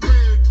going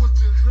fed. What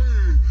you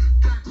heard?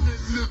 Got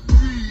that little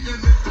 3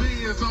 and the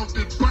hands off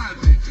that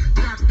body.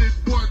 Got that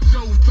boy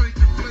Joe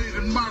thinking played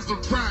in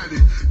Maserati.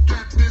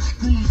 Got that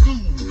screw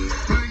zoo.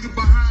 Banging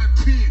behind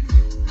 10.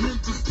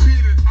 Winter's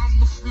tinted.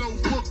 I'm a slow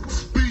book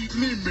speed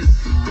limit.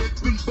 Let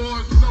them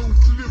boys know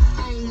flip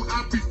on.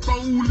 I be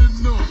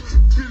folding up.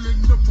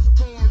 Filling up a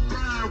four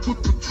ride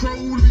with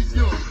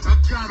petroleum. I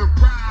got a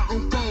ride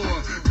on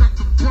board. Got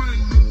to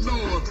bring the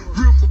Lord.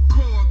 Real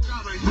McCoy.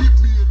 Gotta hit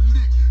me a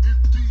lick in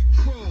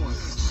Detroit.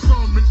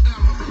 Some in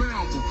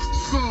Alabama.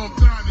 Some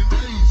down in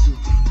Asia.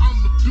 I'm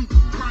the Duke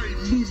of Pride.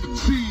 Move the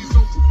cheese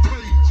on the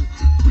pager.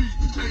 Beat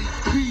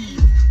 18.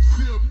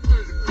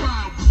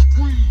 735 was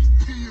green.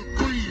 Peel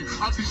green.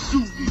 I be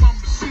shooting my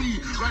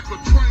machine like a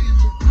train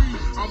marine.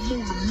 I'm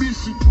on a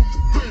mission for my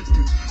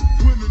weapon.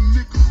 When a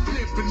nigga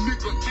steppin',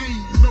 nigga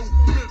ain't no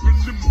peppin'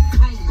 in my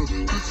corner.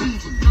 Cause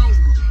you's a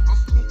goner. I'm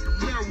smoking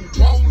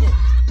marijuana.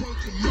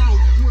 Broke a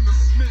mouth when I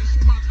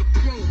snatched my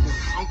diploma.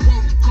 I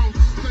walked across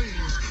the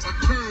stage. I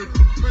turned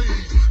the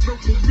page. No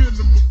more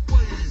minimum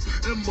wage.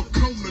 And my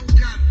corner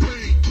got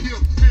paid.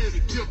 Kept fed,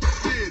 kept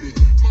steady.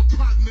 My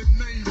partner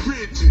named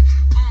Reggie.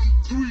 I'm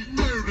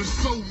 330,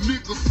 so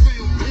niggas say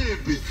I'm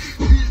heavy.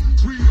 Hit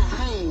real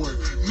hard.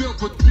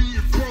 Never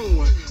did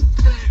fraud.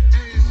 Fat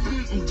ass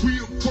nigga,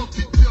 real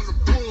fucking yellow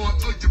boy.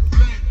 Are you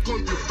black or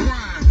you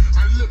brown? I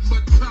let my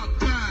top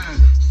line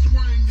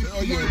swing and Oh,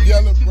 swing. you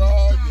yellow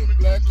broad, you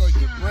black or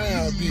you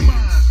brown bitch.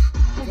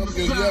 Fuck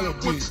your yellow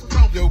bitch,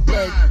 your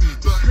black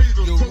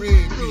bitch, your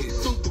red bitch.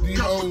 These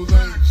hoes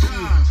ain't shit.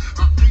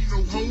 I ain't no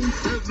hoe,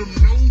 let them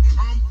know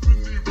I'm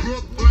finna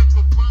erupt like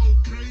a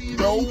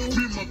volcano.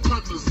 Be my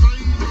partner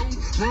Zano,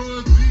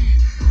 Run D.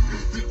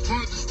 If it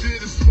runs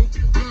instead of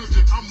smoking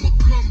dungeon, I'ma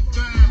come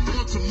down,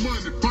 bunch of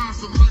money,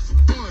 bouncing like a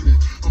bunny.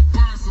 I'm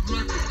bouncing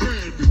like a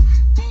rabbit.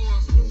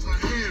 Boys wanna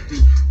have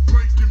it,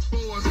 breaking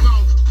boys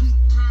off 2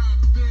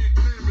 times.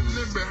 Damn it,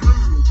 let me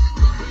hurt 'em.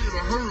 The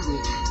hater hurt 'em.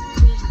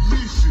 On a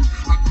mission,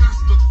 I got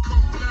to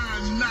come down,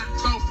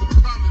 knocked off a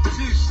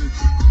politician,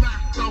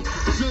 knocked off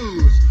a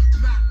judge,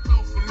 knocked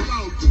off a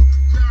lawyer.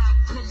 Now I'm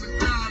coming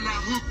down, I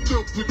hooked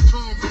up with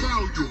Tom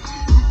Sawyer,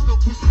 hooked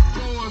up with some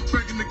boys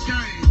back in the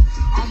game.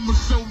 I'ma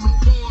show them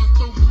boys,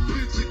 throw the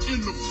picture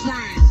in the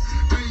frame.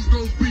 Ain't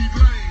gon' be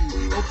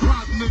lame, a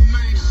partner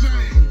named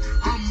Shane.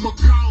 I'ma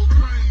call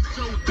Payne,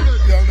 Joe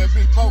Dudley. Yeah, on that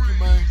big Pokey,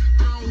 man.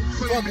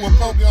 Fucking with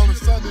Pokey on a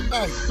Sunday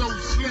night. So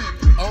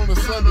slappy. On a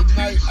Sunday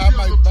night, I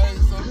might bang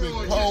some big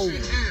pole.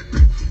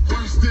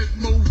 Watch that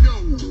mo-yo,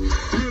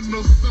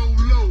 dinner so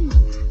low.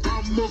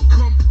 I'ma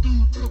come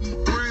through, put my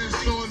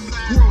grandson to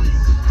grow.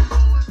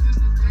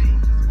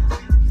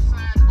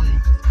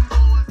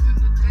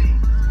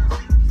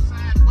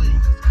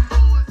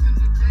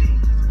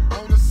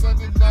 On a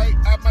Sunday night,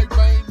 I might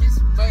bang me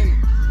some maize.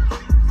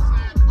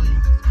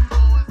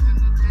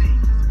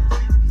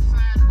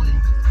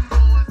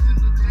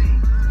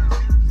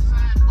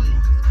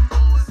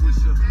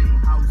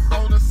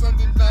 On a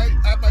Sunday night,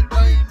 I might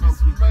bang me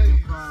some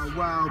maize.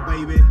 Wow,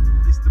 baby,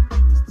 it's the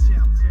people's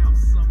champ. I'm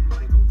something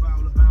like a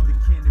bowler. The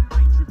candy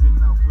paint dripping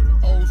out for the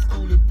Old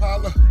school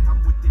Impala.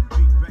 I'm with that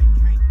big bank,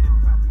 Hank, that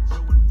Poppy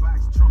Joe and Box.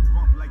 Trump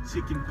bump like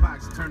chicken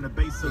pox. Turn the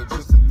bass up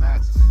just a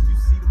notch. You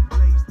see them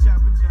blades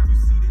chopping, you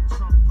see that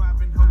Trump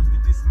popping. Hoes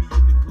that diss me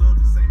in the club,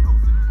 the same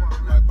hoes in the park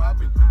like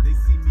bopping. They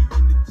see me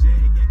in the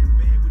jag, acting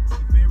bad with T.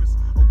 Ferris.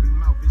 Open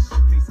mouth and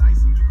showcase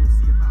ice, and you gon'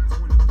 see about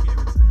 20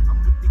 carats. I'm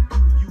with the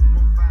QU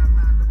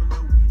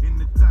 15900 in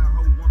the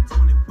Tahoe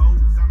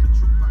 124s. I'm the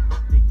truth, I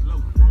got they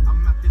glow.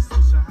 I'm out this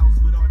Swisher house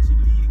with Archie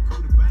Lee and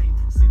Cuda Bane,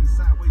 sitting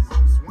sideways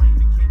on Swain,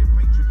 the candy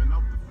paint dripping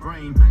off the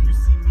frame. You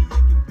see me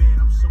acting bad,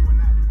 I'm showing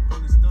out in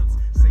pulling stunts.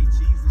 Say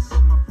cheese and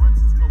show my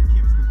fronts, it's more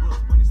carrots than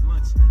bucks when it's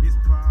lunch. It's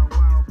power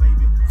wild,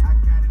 baby. I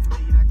got it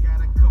made, I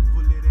got a cup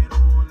full of that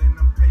oil and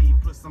I'm paid,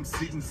 plus I'm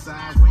sitting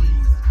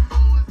sideways.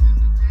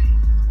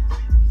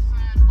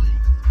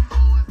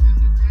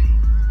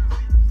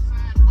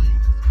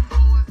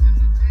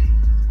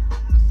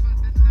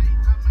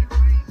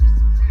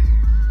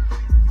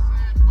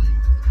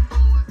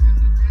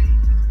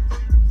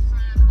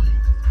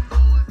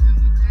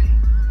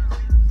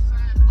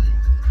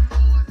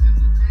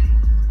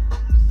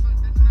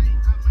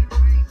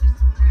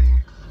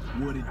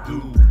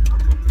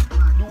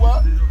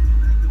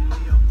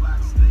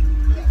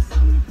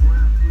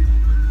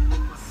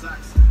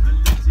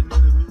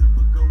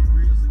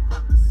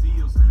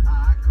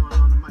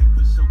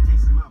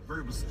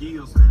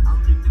 skills.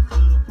 I'm in the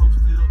club,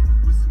 posted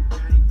up with some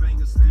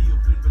gangbangers, still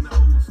flipping the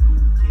old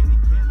school candy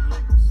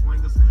Cadillac on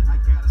swingers. I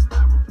got a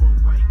styrofoam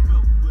white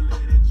cup full of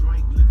that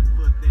drink, looking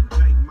for that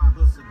dank. My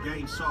hustle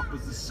game sharp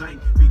as a shank.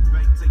 Big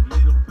bank, take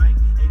little bank.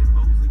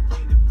 84s and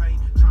candy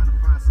paint. Trying to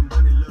find some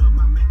honey love.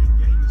 My Mackin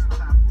game is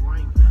top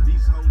rank.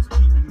 These hoes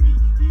keeping me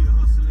here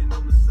hustling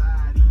on the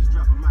side.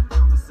 Eavesdropping my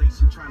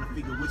conversation, trying to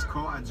figure which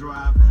car I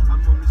drive.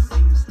 I'm on the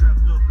scene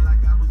strapped up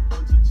like I was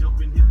bungee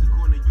jumping. Hit the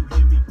corner, you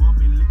hear me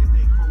bumping. Look at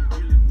that cold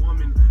grilling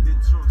woman. The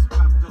trunks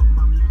popped up,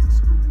 my music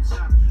screwed and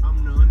chopped.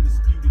 I'm the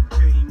undisputed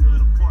king of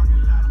the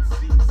parking lot. I'm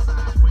sitting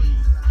sideways.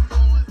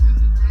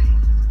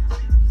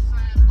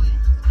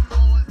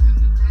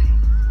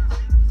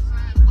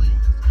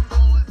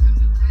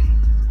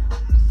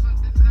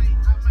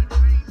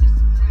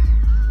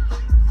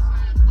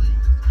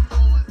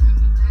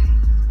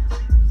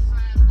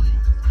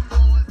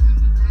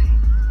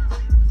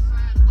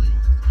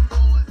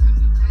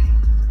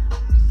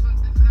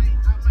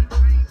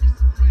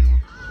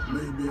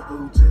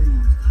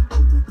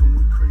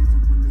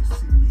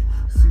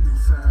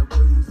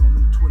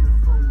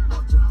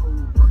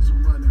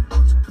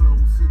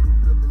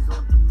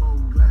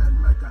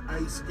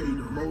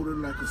 Motor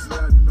like a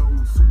slide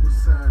nose,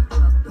 suicide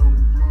drop those,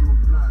 mono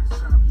blocks,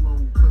 top low,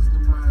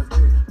 customize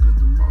that, cause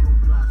the mono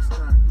blocks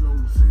stock low,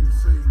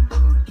 sensei,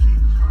 gun key,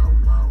 how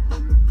out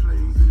in the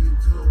place,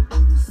 heads up,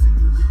 when you see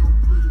us, we gon'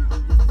 put it in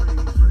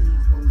your face,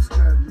 raised on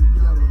sky and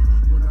yellow,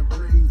 when I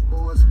blaze,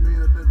 boys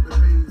smell that the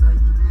haze, I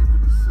ain't the nigga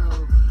to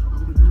sell,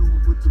 I'm the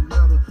dude with the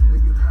metal, they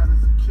get hot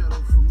as a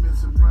kettle, from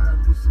messing ride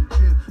with some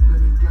kid,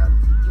 that ain't got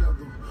it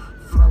together,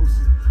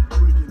 flossing,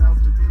 breaking out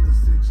the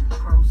intersection,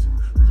 crossing,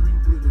 three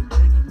with an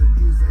anchor,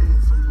 his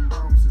ass on the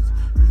bounces.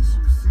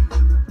 SUC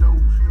in the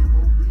dough,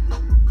 MOB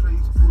on the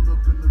place, pull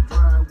up in the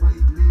driveway,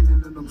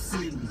 leaning and I'm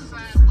sitting.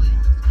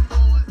 Sideways,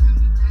 boys in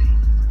the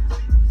tape.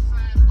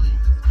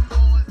 Sideways,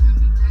 boys in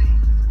the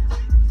tape.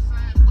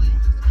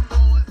 Sideways,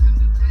 boys in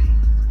the tape.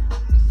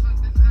 On a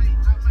Sunday night,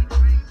 I might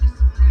raise you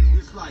some rain.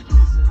 It's like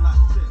this and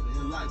like that,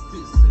 and like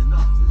this and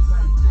up. It's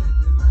like that,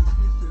 and like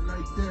this and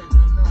like that,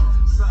 and up.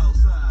 South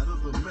side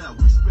of the map,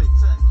 we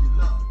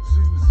spectacular.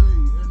 CC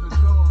in the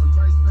dawn,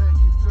 right back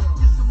in town.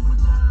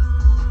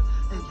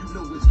 And you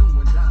know it's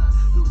going down.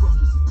 The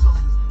roughest and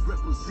toughest,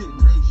 representing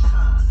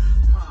H-High.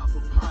 Pie for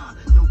pie,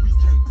 no we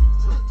can't be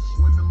touched.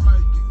 When the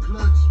mic get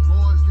clutched,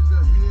 boys get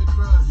their head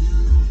crushed.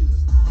 Here it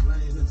is,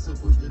 plain and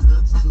simple, your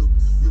nuts took.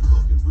 You're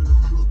fucking with a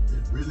crook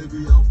that really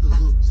be off the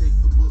hook. Take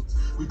the books,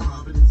 we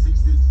popping in 6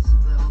 digits of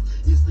pound.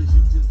 It's the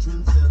Houston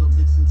trendsetter,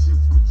 mixing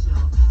chips with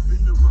y'all.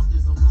 Been the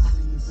roughest on the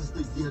scene since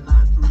the year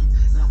 93.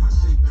 Now I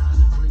shake down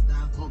and break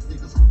down punk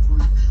niggas for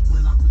free.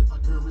 When I flip my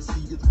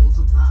currency, it's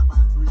multiplied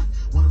by 3.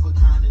 One of a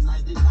kind in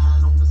 99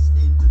 on the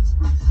spending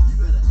spree. You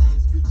better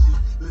ask good chick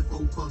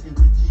before fucking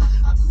with Key.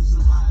 I do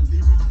survive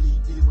lyrically,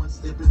 anyone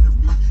stepping to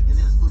me. And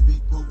as for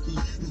Big Pokey,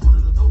 he's one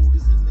of the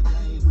oldest in the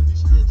game. When you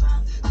stretch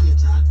out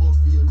or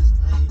feel this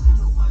pain, you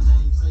know my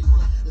name, say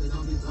what? That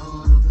on his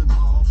honor of them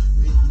all.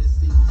 Business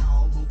sing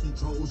tall, more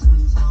control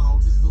screens fall.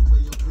 This is the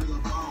way you play a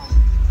ball.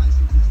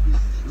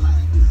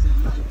 Like this and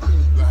like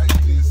that. Like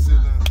this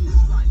and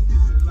like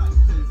this and like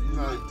that.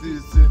 like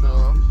this and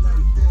like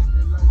that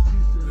and like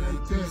this and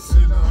like that.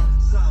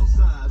 South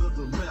side of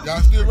the map.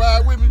 Y'all still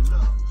ride with me?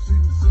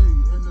 CC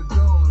in the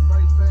dawn,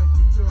 right back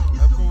in town.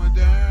 I'm going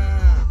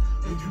down,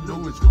 and you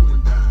know it's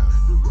going down.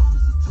 The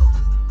roughest and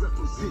toughest,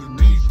 representing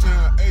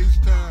D-Town,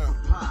 H-Town.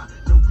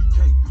 No, we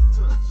can't be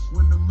touched.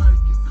 When the mic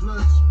get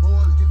clutched,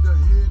 boys get their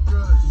head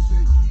crushed. You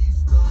say key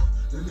stuff,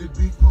 and they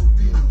big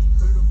Modena.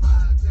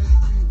 Certified tag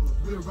teamer,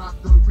 we'll rock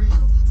the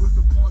arena. With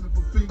the point of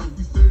a finger,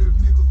 we serve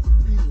niggas for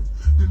pills.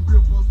 Then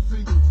rip up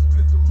singles,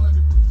 split the money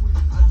between.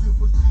 I dip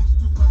a 6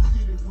 to my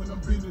city when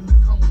I'm bending the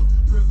corner.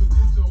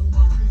 Presidential on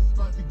my wrist,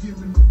 about to give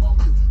me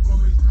pneumonia. From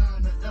H-Town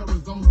to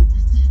Arizona, we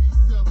see these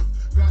sellers.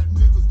 Got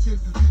niggas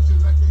chasing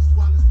bitches like they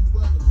swallow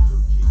dwellers.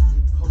 Look,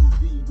 and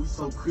codeine, we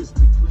so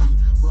crispy clean.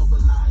 Bubble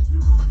eye,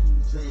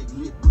 European tag,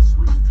 lit with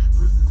screen.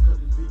 Bristles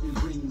cutting big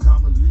and rings,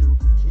 I'm a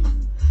lyrical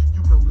king.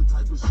 You know the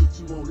type of shit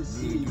you wanna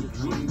see in your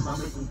dreams. I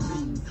make them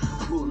clean,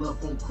 pull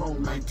up on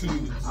chrome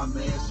 19. I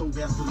mash on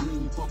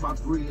gasoline for my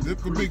bread.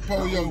 Look at Big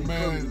Pollo,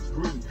 man.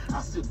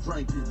 I sip,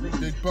 drink, and lean.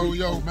 Big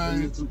Pollo,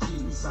 man.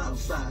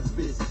 Southside's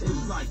best.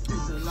 It's like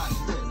this and like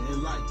that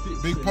and like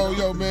this. Big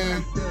Pollo,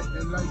 man. Like that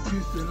and like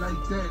this and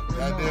like that.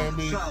 Goddamn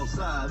me.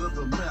 Southside of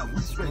the map,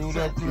 we Screwed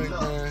up quick,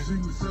 man.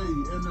 CC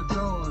in the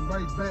dawn,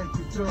 right back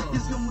at y'all.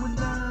 It's going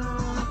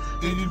down.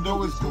 And you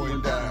know it's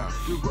going down.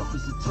 The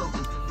roughest and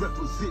toughest,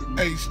 representing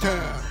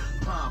H-Town.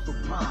 Pie for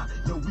pie,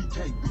 no we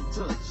can't be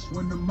touched.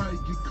 When the mic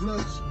get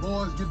clutched,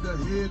 boys get their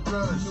head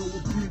crushed. You know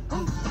a big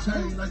ounce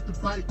chain like the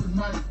bike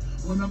tonight.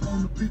 When I'm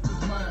on the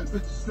bitch's mind,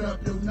 bitch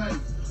strap your knife.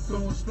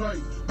 Throwing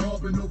strikes,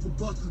 mobbing over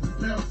busters and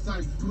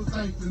parasites.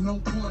 Precise and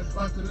on point,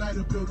 about to light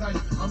up your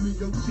life. I'm in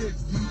your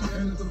chest, G,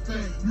 and it's a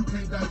fact. You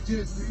can't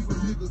digest me, but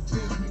niggas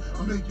test me.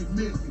 I make it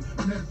messy,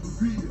 and that's for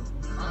real.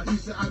 I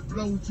eat it, I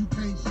blow what you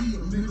can't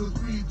chill. Niggas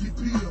read get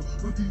peeled.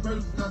 With these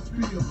verses I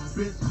spill.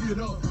 Bitch, get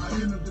up. I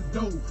enter the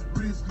door.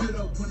 Wrist lit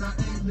up. When I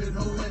aim that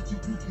hoe at you,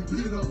 you can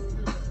hit up.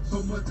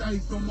 So much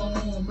ice on my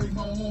arm, make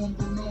my arm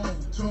go numb.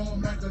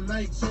 Charm like a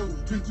light show.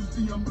 Can't you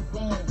see I'm the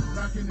bomb?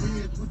 Knocking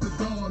heads with the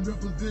dawn.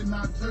 Represent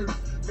our turf.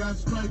 Got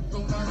stripes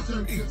on my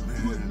shirt. Just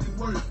putting in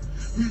work.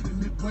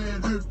 Hitting it where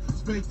it hurt.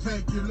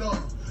 Spectacular.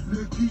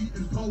 Lil Key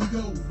and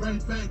Poyo,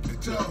 right back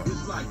at y'all.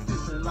 It's like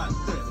this and like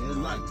that,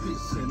 and like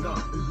this and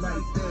up. It's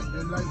like that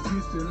and like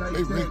this and like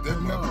They that. ripped that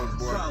motherfucker,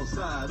 boy. South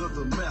side of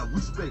the map, we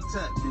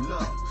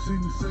spectacular.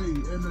 Sing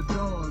say and the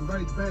dawn,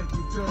 right back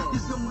at y'all.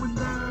 It's going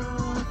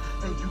down,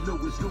 and you know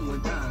it's going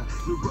down.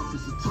 The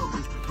roughest and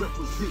toughest,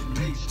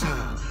 representing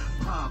H-Time.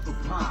 Pie for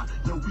pie,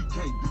 no we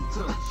can't be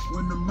touched.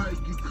 When the mic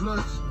get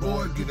clutched,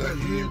 boy get a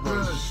head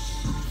rush.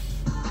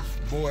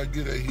 Boy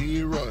get a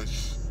head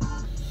rush.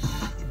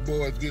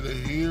 Boys get a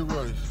head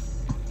rush.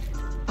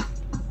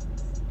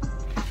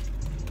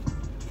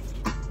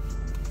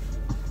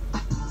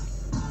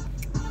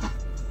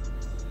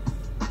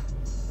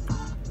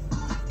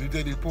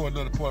 DJ pour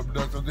another part of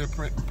production. They're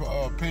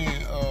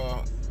paying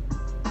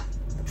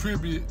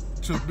tribute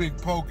to Big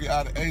Pokey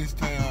out of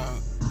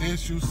H-Town.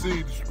 SUC,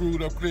 the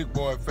Screwed Up Click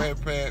Boy,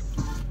 Fat Pat,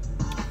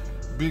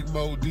 Big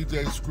Mo,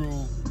 DJ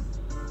Screw,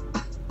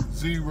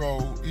 Zero,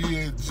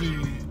 ESG,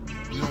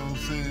 you know what I'm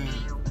saying?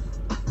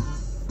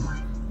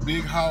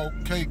 Big Hawk,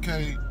 KK,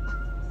 you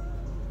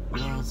know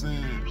what I'm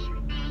saying?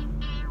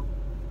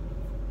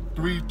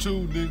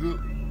 3-2, nigga.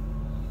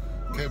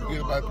 Can't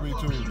forget about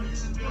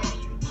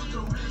 3-2.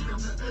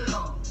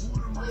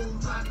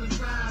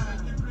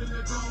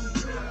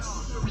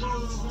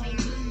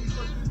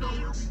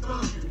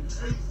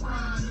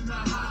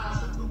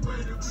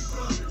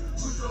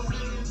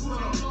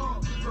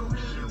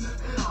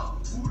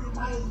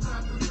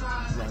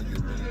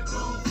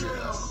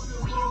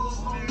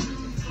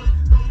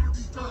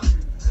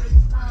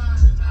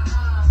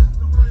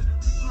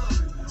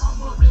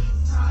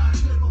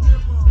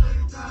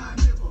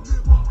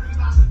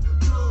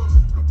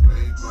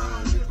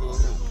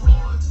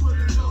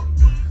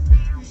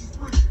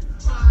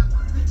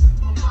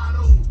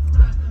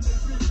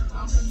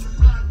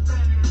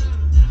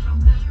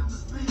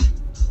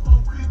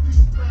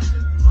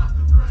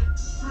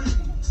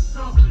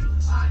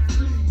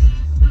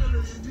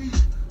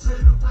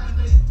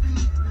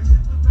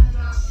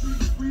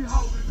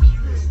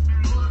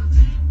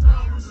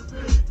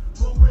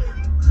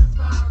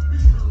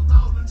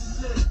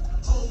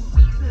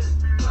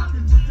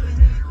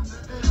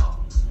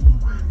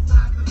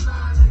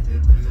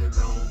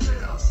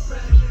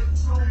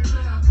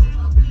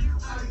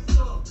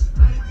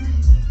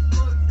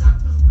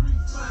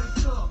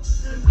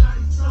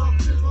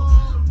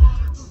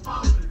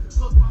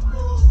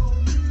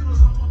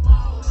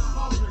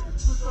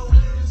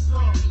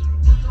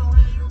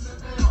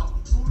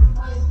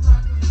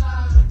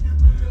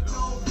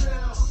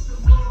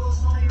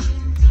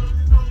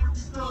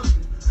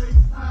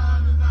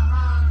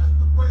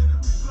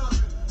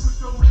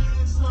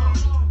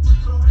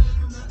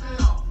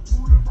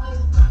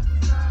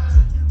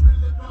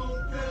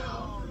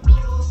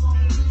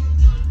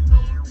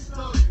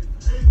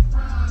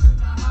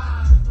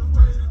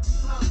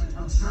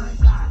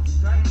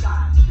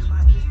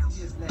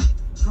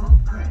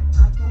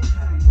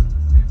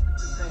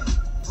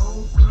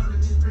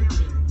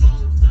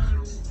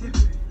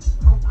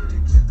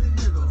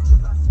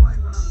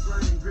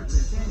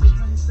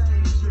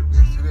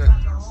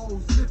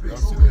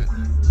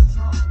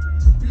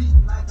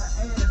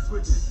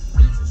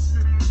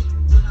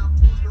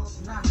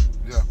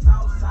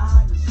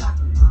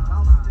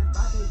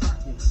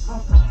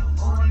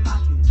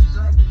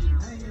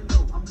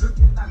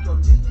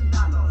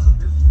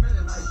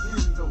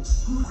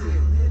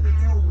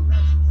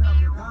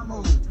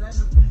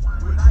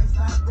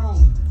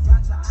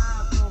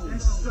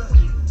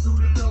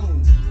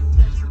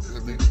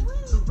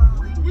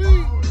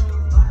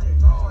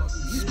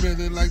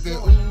 Spinning like that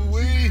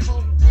ooh-wee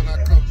when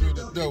I come through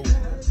the door.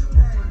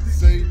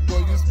 Say, boy,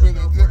 you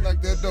spinning just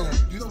like that dope.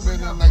 You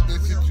spinning like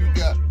that shit you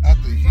got out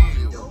the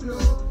hills.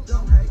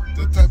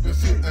 The type of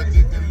shit that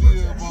nigga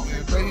live on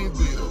and pay his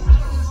bills.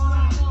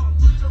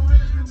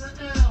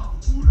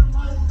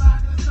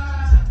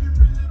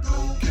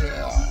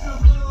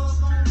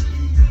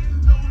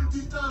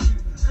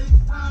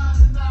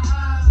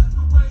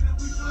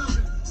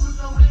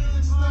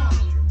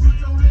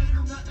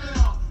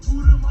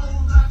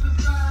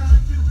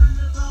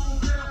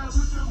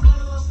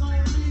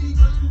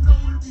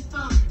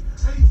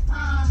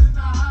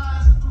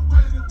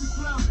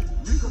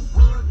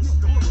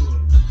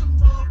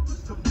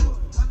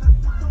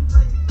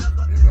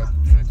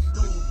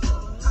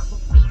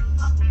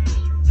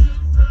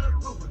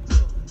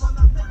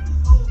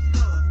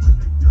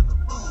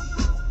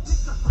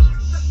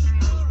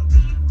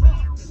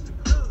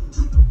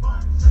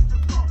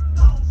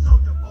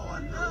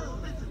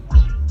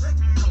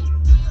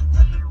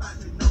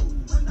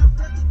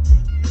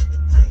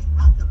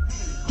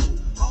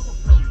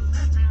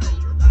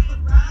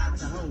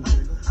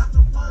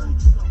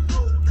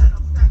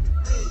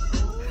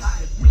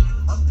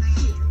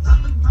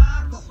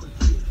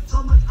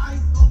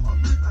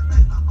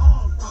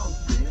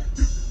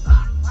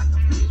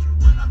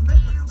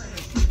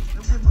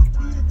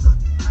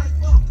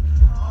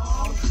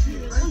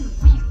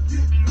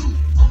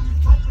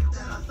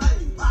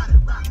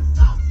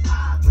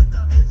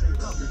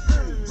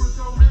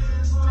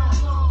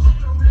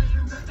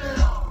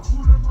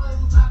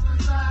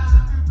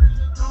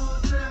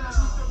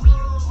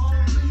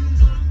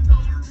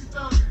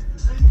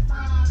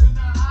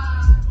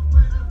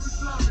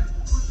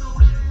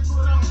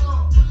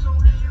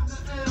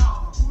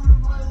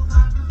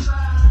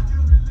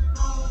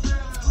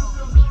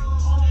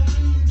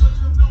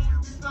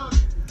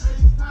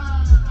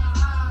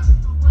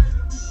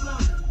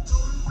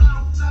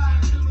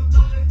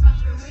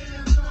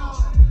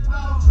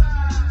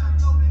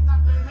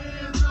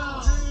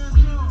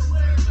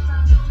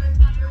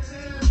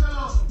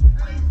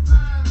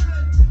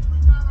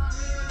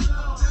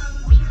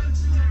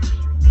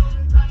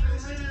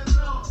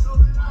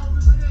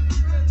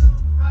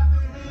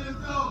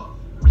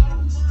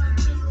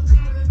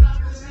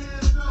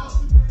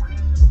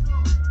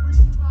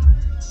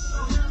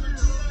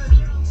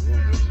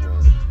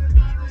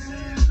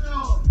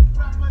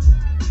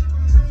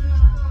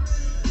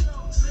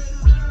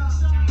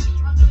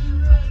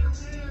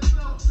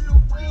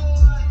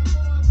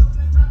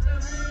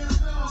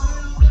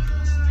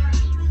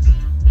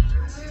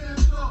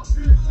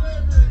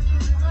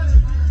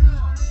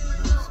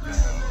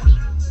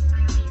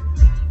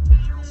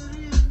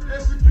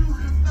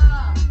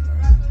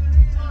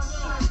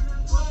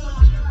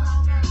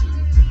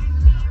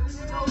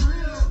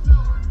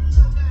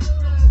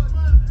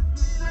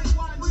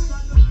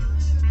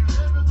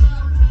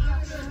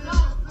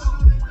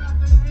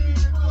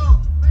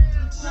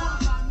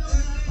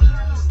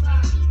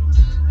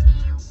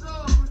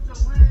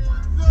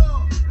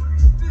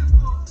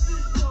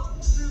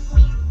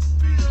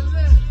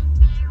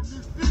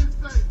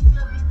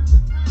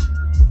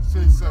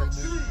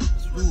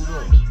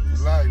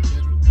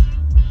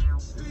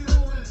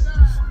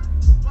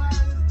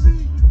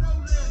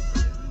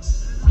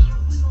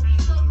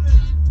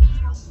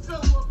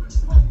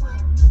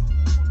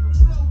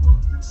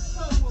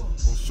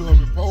 show up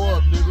and pull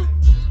up, nigga.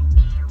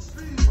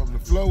 From the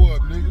flow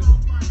up, nigga.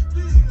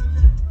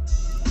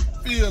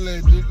 Feel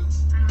that, nigga.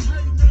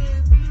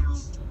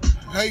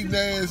 Hating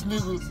ass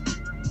niggas.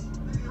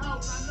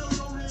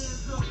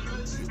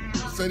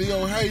 Say they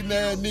old hating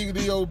ass nigga,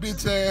 they old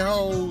bitch ass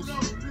hoes.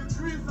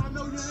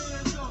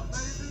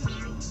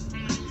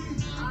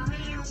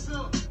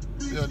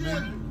 Yeah,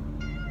 nigga.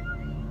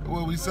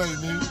 What we say,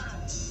 nigga?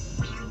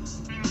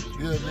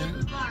 Yeah,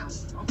 nigga.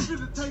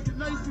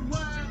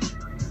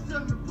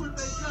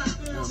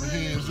 Put the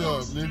hands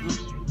up, nigga.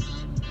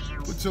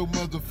 Put your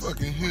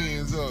motherfucking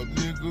hands up,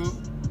 nigga.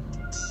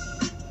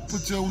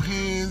 Put your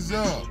hands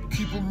up.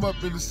 Keep them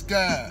up in the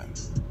sky.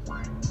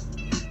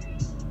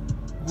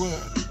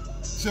 What?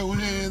 Put your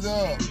hands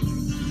up.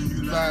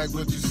 You like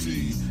what you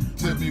see.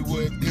 Tell me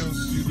what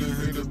else you done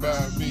heard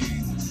about me.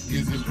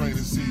 Is it plain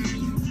to see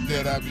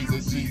that I be the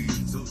G?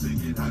 So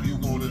take it how you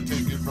wanna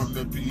take it from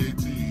the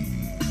PAT.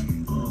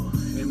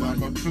 And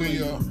I'm a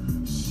player.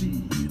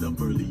 Up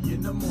early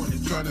in the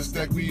morning, trying to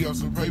stack me up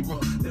some paper.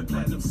 That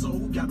platinum soul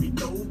got me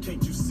though.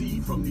 Can't you see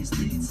from these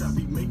beats I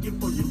be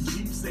making for your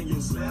Jeeps and your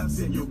slabs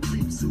and your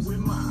creeps? Who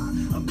am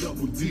I? I'm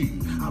Double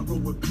D. I roll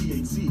with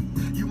PAT.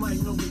 You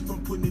might know me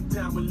from putting it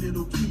down with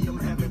Little Key. I'm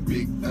having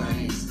big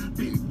things,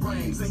 big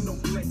brains. Ain't no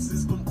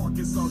flexes from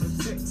Arkansas to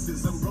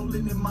Texas. I'm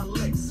rolling in my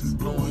Lexus,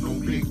 blowing on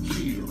big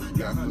kill.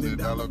 Got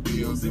 $100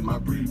 bills in my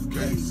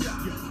briefcase.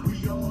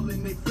 We all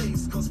in their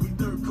face, cause we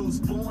third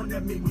coast born.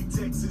 That made me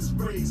Texas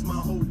raised. My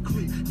whole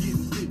clique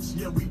getting rich,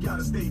 yeah, we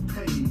gotta stay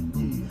paid.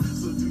 Yeah.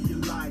 So do you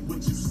like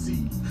what you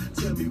see?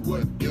 Tell me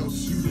what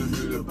else you done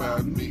heard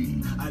about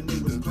me. I know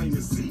it's plain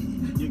to see.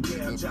 You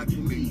gab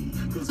jocking me,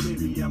 cause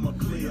baby I'm a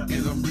player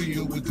and I'm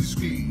real with the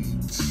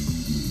streets.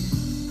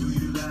 Do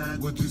you like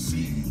what you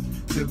see?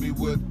 Tell me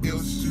what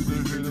else you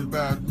done heard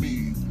about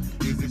me.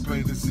 Is it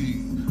plain to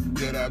see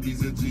that I be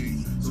the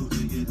G? So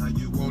take it how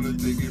you wanna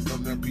take it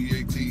from the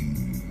PAT.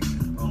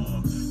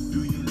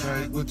 Do you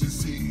like what you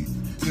see?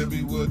 Tell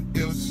me what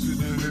else you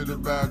done heard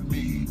about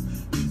me.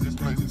 Is it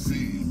plain to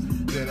see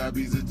that I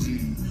be the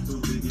G? So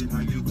take it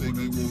how you take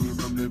it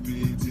from the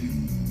PAT.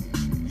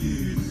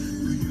 Yeah,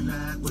 do you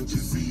like what you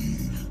see?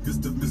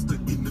 Mr.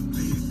 in the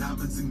place,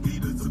 diamonds and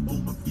gators up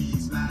on my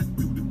feet. Slide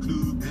through the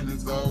club and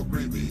it's all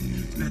gravy.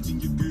 Snatching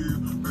your girl,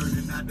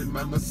 burning out in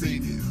my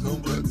Mercedes. No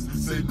buts,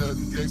 say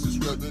nothing, gangsta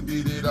strutting,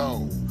 did it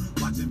all.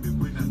 Watching me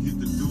when I hit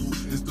the door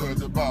and start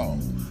the ball.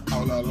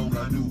 All along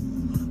I knew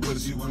what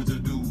she wanted to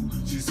do.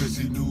 She said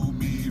she knew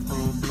me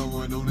from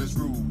blowing on this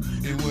roof.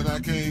 And when I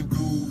came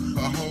through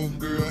her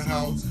homegirl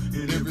house,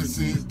 and ever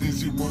since then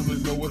she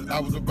wanted to know what I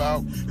was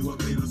about. And what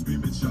made her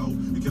scream and shout,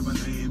 and kept my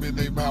name in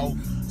their mouth.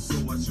 So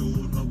I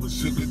showed her what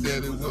sugar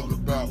daddy was all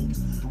about.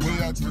 The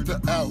way I took her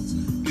out,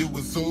 it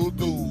was so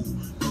dope.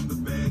 From the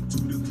back to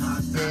the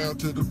top, down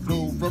to the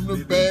floor. From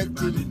the back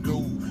to the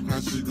door, how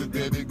sugar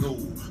daddy go?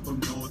 From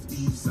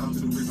northeast, south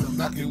to west, I'm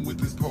knocking with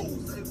this pole.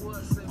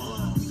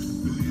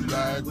 Do you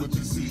like what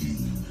you see?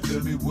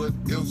 Tell me what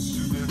else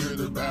you done heard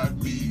about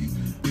me.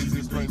 Is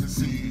it plain to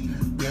see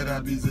that I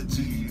be the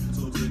G?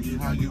 So take it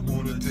how you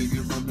wanna take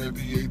it from that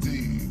PAT.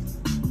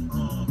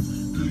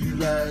 Do you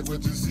like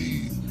what you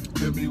see?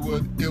 Tell me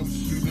what else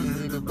you done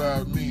heard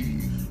about me.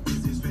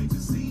 Is it strange to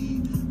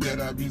see that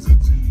I be the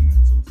G?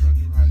 So tell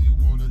me how you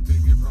wanna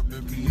take it from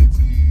the PAT.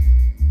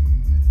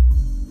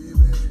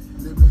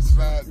 Let me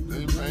slide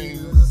them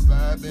veins,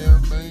 slide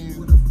them veins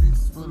with a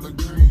fist full of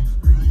green.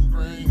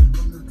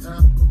 From the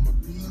top of my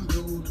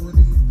pingo,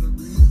 20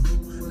 degrees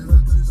low. As I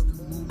touch the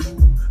moon,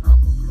 I'm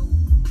a glow.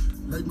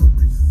 Like my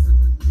wrists and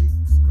my dick,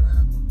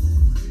 describe my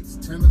Rolex.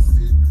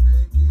 Tennessee,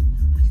 packet,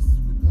 pieces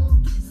with more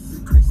pieces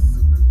and creases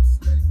up in my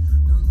stack.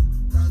 Down the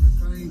private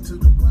plane to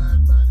the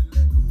wide body,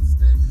 lack of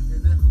mistake.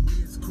 And that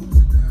commits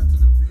cruising down to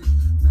the bridge.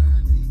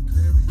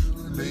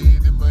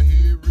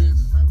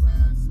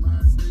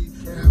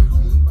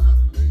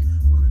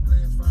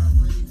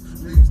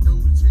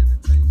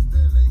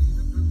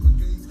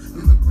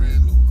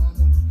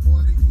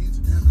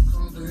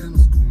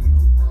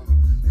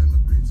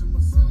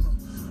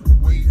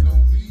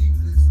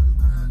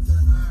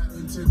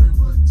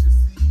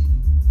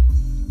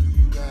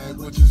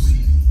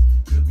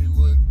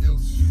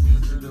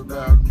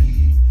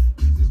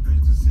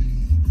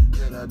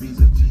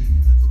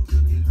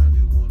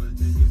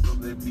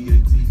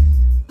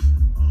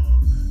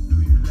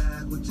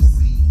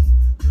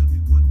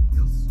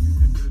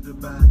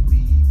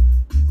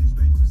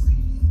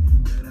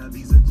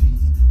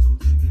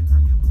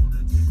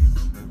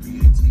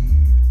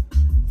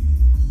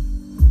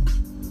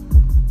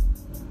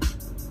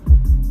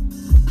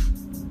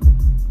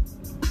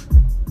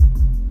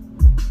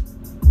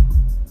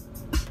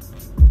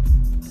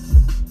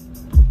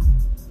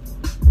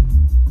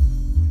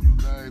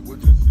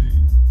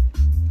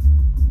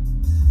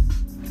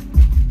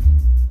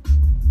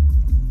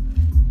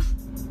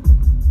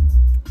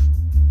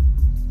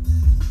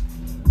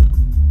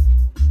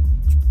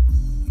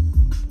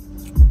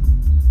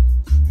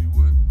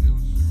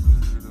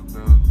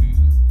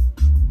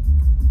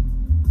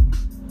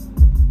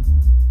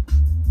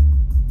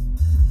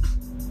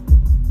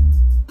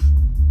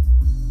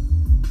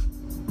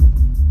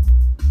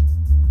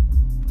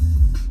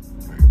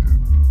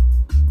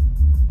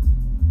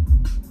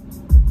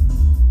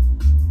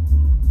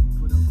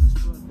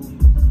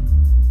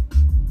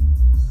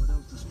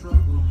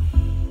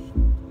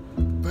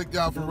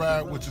 Thank y'all for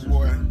riding with your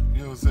boy,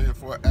 you know what I'm saying,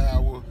 for an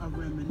hour.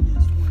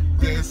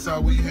 That's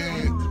all we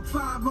had.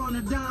 5 on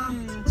a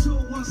dime, 2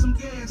 on some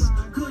gas.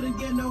 Couldn't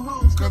get no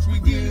hoes, Cause we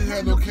didn't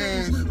have no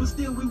cash. but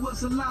still we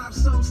was alive,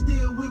 so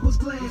still we was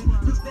glad.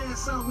 Cause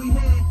that's all we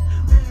had,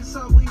 that's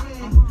all we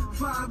had.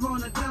 5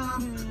 on a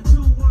dime,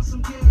 2 on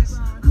some gas.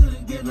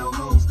 Couldn't get no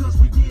hoes, cause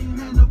we didn't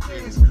have no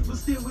cash. But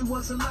still we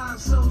was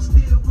alive, so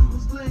still we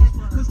was glad.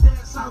 Cause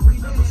that's all we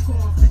had.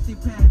 Scoring 50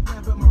 pack,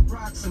 grabbing my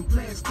rocks and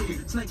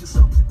plastic. Snaking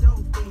soaps and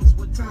dope things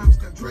when times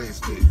got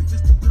drastic.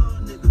 Just a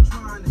young nigga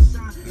trying to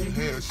shine and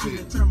hell shit.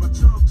 and turn my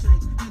chump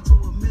change into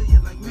 $1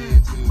 million like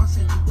magic. My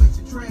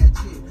situation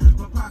tragic.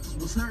 My pockets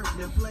was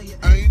hurting and playing.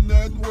 Ain't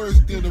nothing worse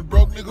than a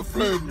broke nigga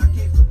flirting.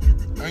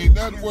 Ain't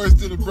nothing worse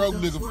than a broke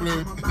nigga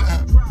flirting.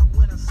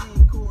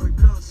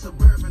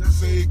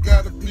 Say it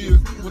gotta be a,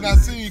 when I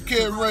see you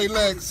Carrie Ray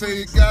Lack,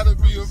 say it gotta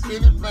be a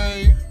feeling,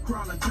 man.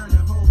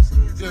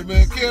 Yeah,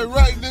 man, Carrie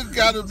Ray, nigga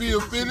gotta be a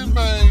feeling,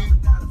 man.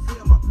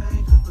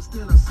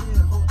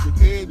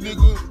 Yeah,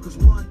 nigga,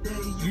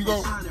 you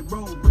gon'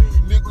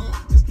 nigga,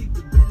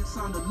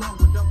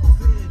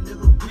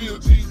 real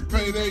G's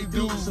pay they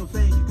dues.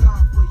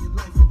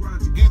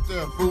 Get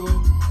that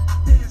fool.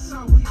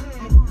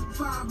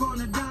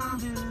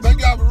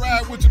 Thank y'all for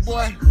riding with your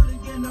boy.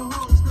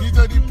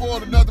 DJ D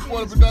Porter, another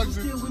Porter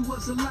production.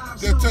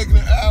 They're taking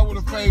an hour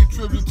to pay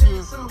tribute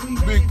to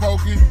Big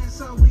Pokey,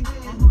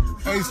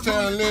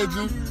 H-Town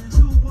legend,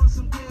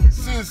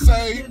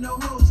 Sensei,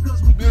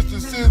 Mr.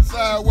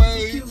 Sensei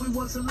Wade.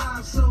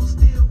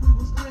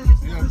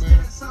 Yeah,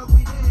 man.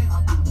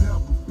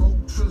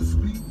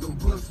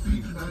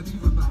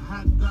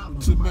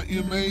 To my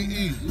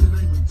MAE.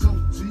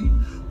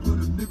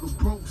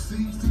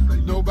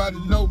 Nobody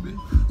know me,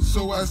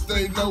 so I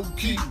stay low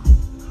key.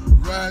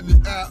 Riding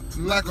it out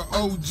like an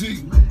OG.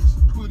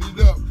 Put it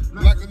up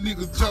like a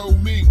nigga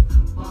told me.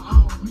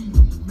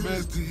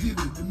 Mash to hit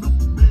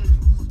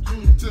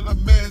it. Till I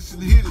mash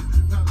and hit it.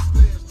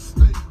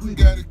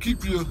 Gotta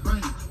keep you.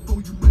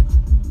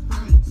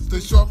 Stay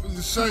sharp as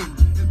a shank.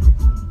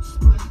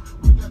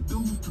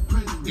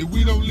 If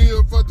we don't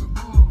live for the,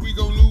 we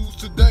gon' lose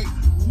today.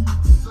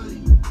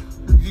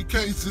 You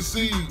can't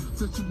succeed.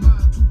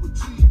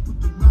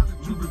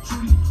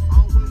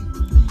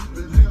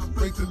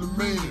 Faith in the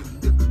man.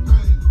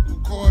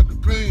 Record the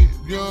plan.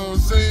 You know what I'm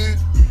saying?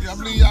 Yeah, I'm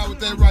leaving y'all with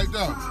that right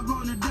there.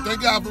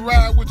 Thank y'all for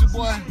riding with your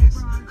boy.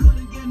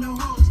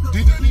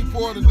 DJ D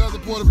Porter, another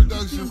Porter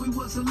production.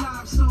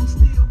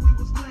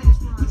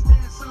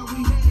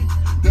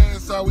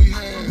 That's all we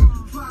had.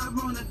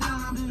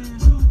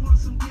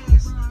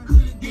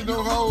 Get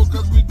no hoes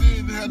cause we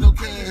didn't have no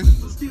cash.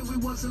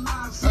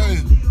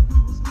 Hey.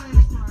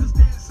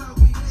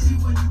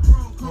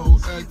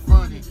 Hoes act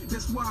funny.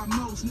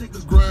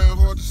 Grind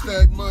hard to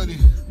stack money.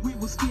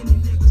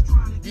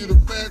 Get a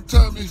fat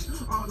tummy.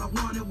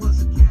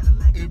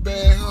 And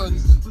bad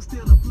honeys.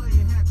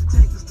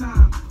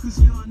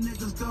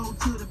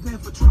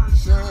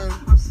 Shine.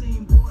 I've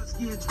seen boys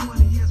get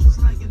 20 years for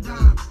slanging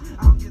dimes.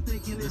 Out here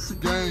thinking it's a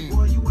game.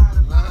 Boy, you out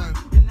of line.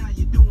 And now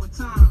you're doing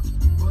time.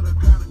 But I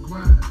gotta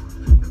grind.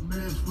 And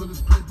man's for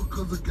this paper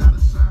cause I gotta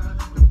shine.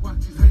 And watch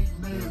these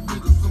hating ass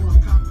niggas, so I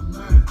got the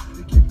line.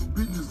 They keep the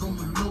business on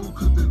the low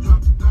cause they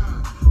drop the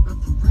dime.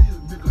 That's for real,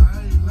 nigga, I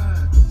ain't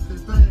lying. They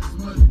fast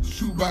money.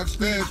 Shoebox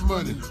stash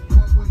money.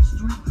 Broadway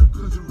Street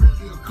cause you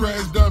really a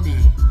Crash dummy.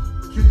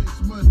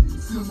 cash money.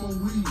 Still on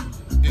weed.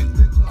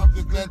 I'm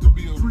just glad to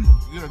be a,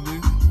 yeah,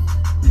 nigga.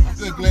 I'm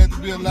just glad to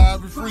be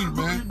alive and free,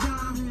 man.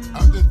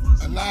 I'm just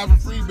alive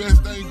and free,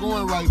 best thing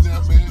going right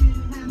now,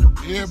 man.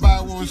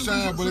 Everybody want to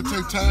shine, but it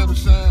takes time to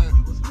shine.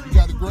 You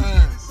got to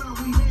grind.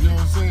 You know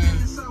what I'm saying?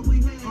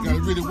 You got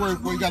to really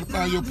work, boy. You got to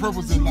find your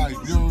purpose in life.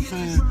 You know what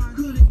I'm saying?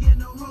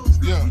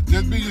 Yeah,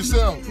 just be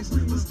yourself.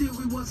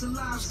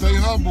 Stay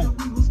humble.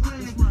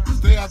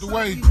 Stay out the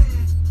way.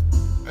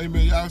 Hey,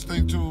 man, y'all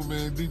stay tuned,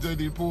 man. DJ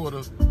D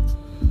Porter.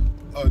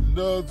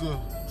 Another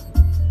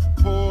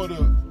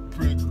Porter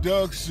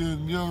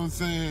production, you know what I'm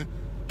saying?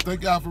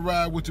 Thank y'all for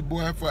riding with your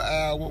boy for an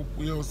hour,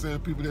 you know what I'm saying?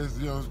 People that's,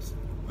 you know,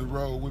 the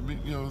road with me,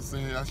 you know what I'm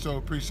saying? I sure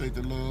appreciate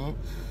the love,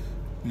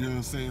 you know what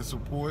I'm saying?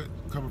 Support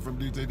coming from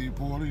DJ D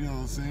Porter, you know what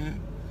I'm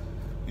saying?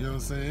 You know what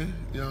I'm saying?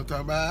 You know what I'm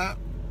talking about?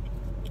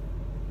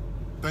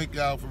 Thank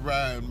y'all for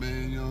riding,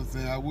 man, you know what I'm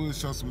saying? I would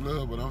show some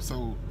love, but I'm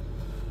so,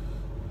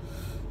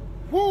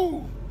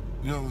 woo,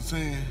 you know what I'm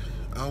saying?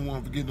 I don't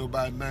want to forget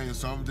nobody's name,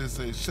 so I'm just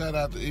saying shout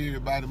out to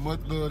everybody, much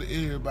love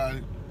to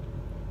everybody.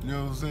 You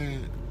know what I'm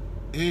saying?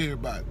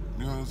 Everybody.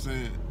 You know what I'm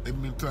saying?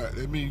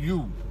 That mean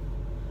you.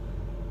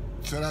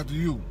 Shout out to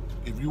you.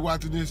 If you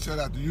watching this, shout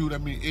out to you.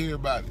 That mean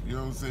everybody. You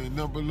know what I'm saying?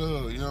 Number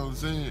love. You know what I'm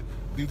saying?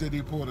 DJ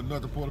D Porter,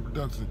 another Porter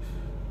production,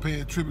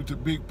 paying tribute to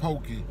Big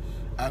Pokey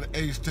out of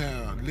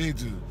H-Town,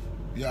 legend.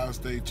 Y'all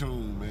stay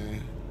tuned,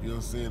 man. You know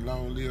what I'm saying?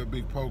 Long live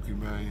Big Pokey,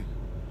 man.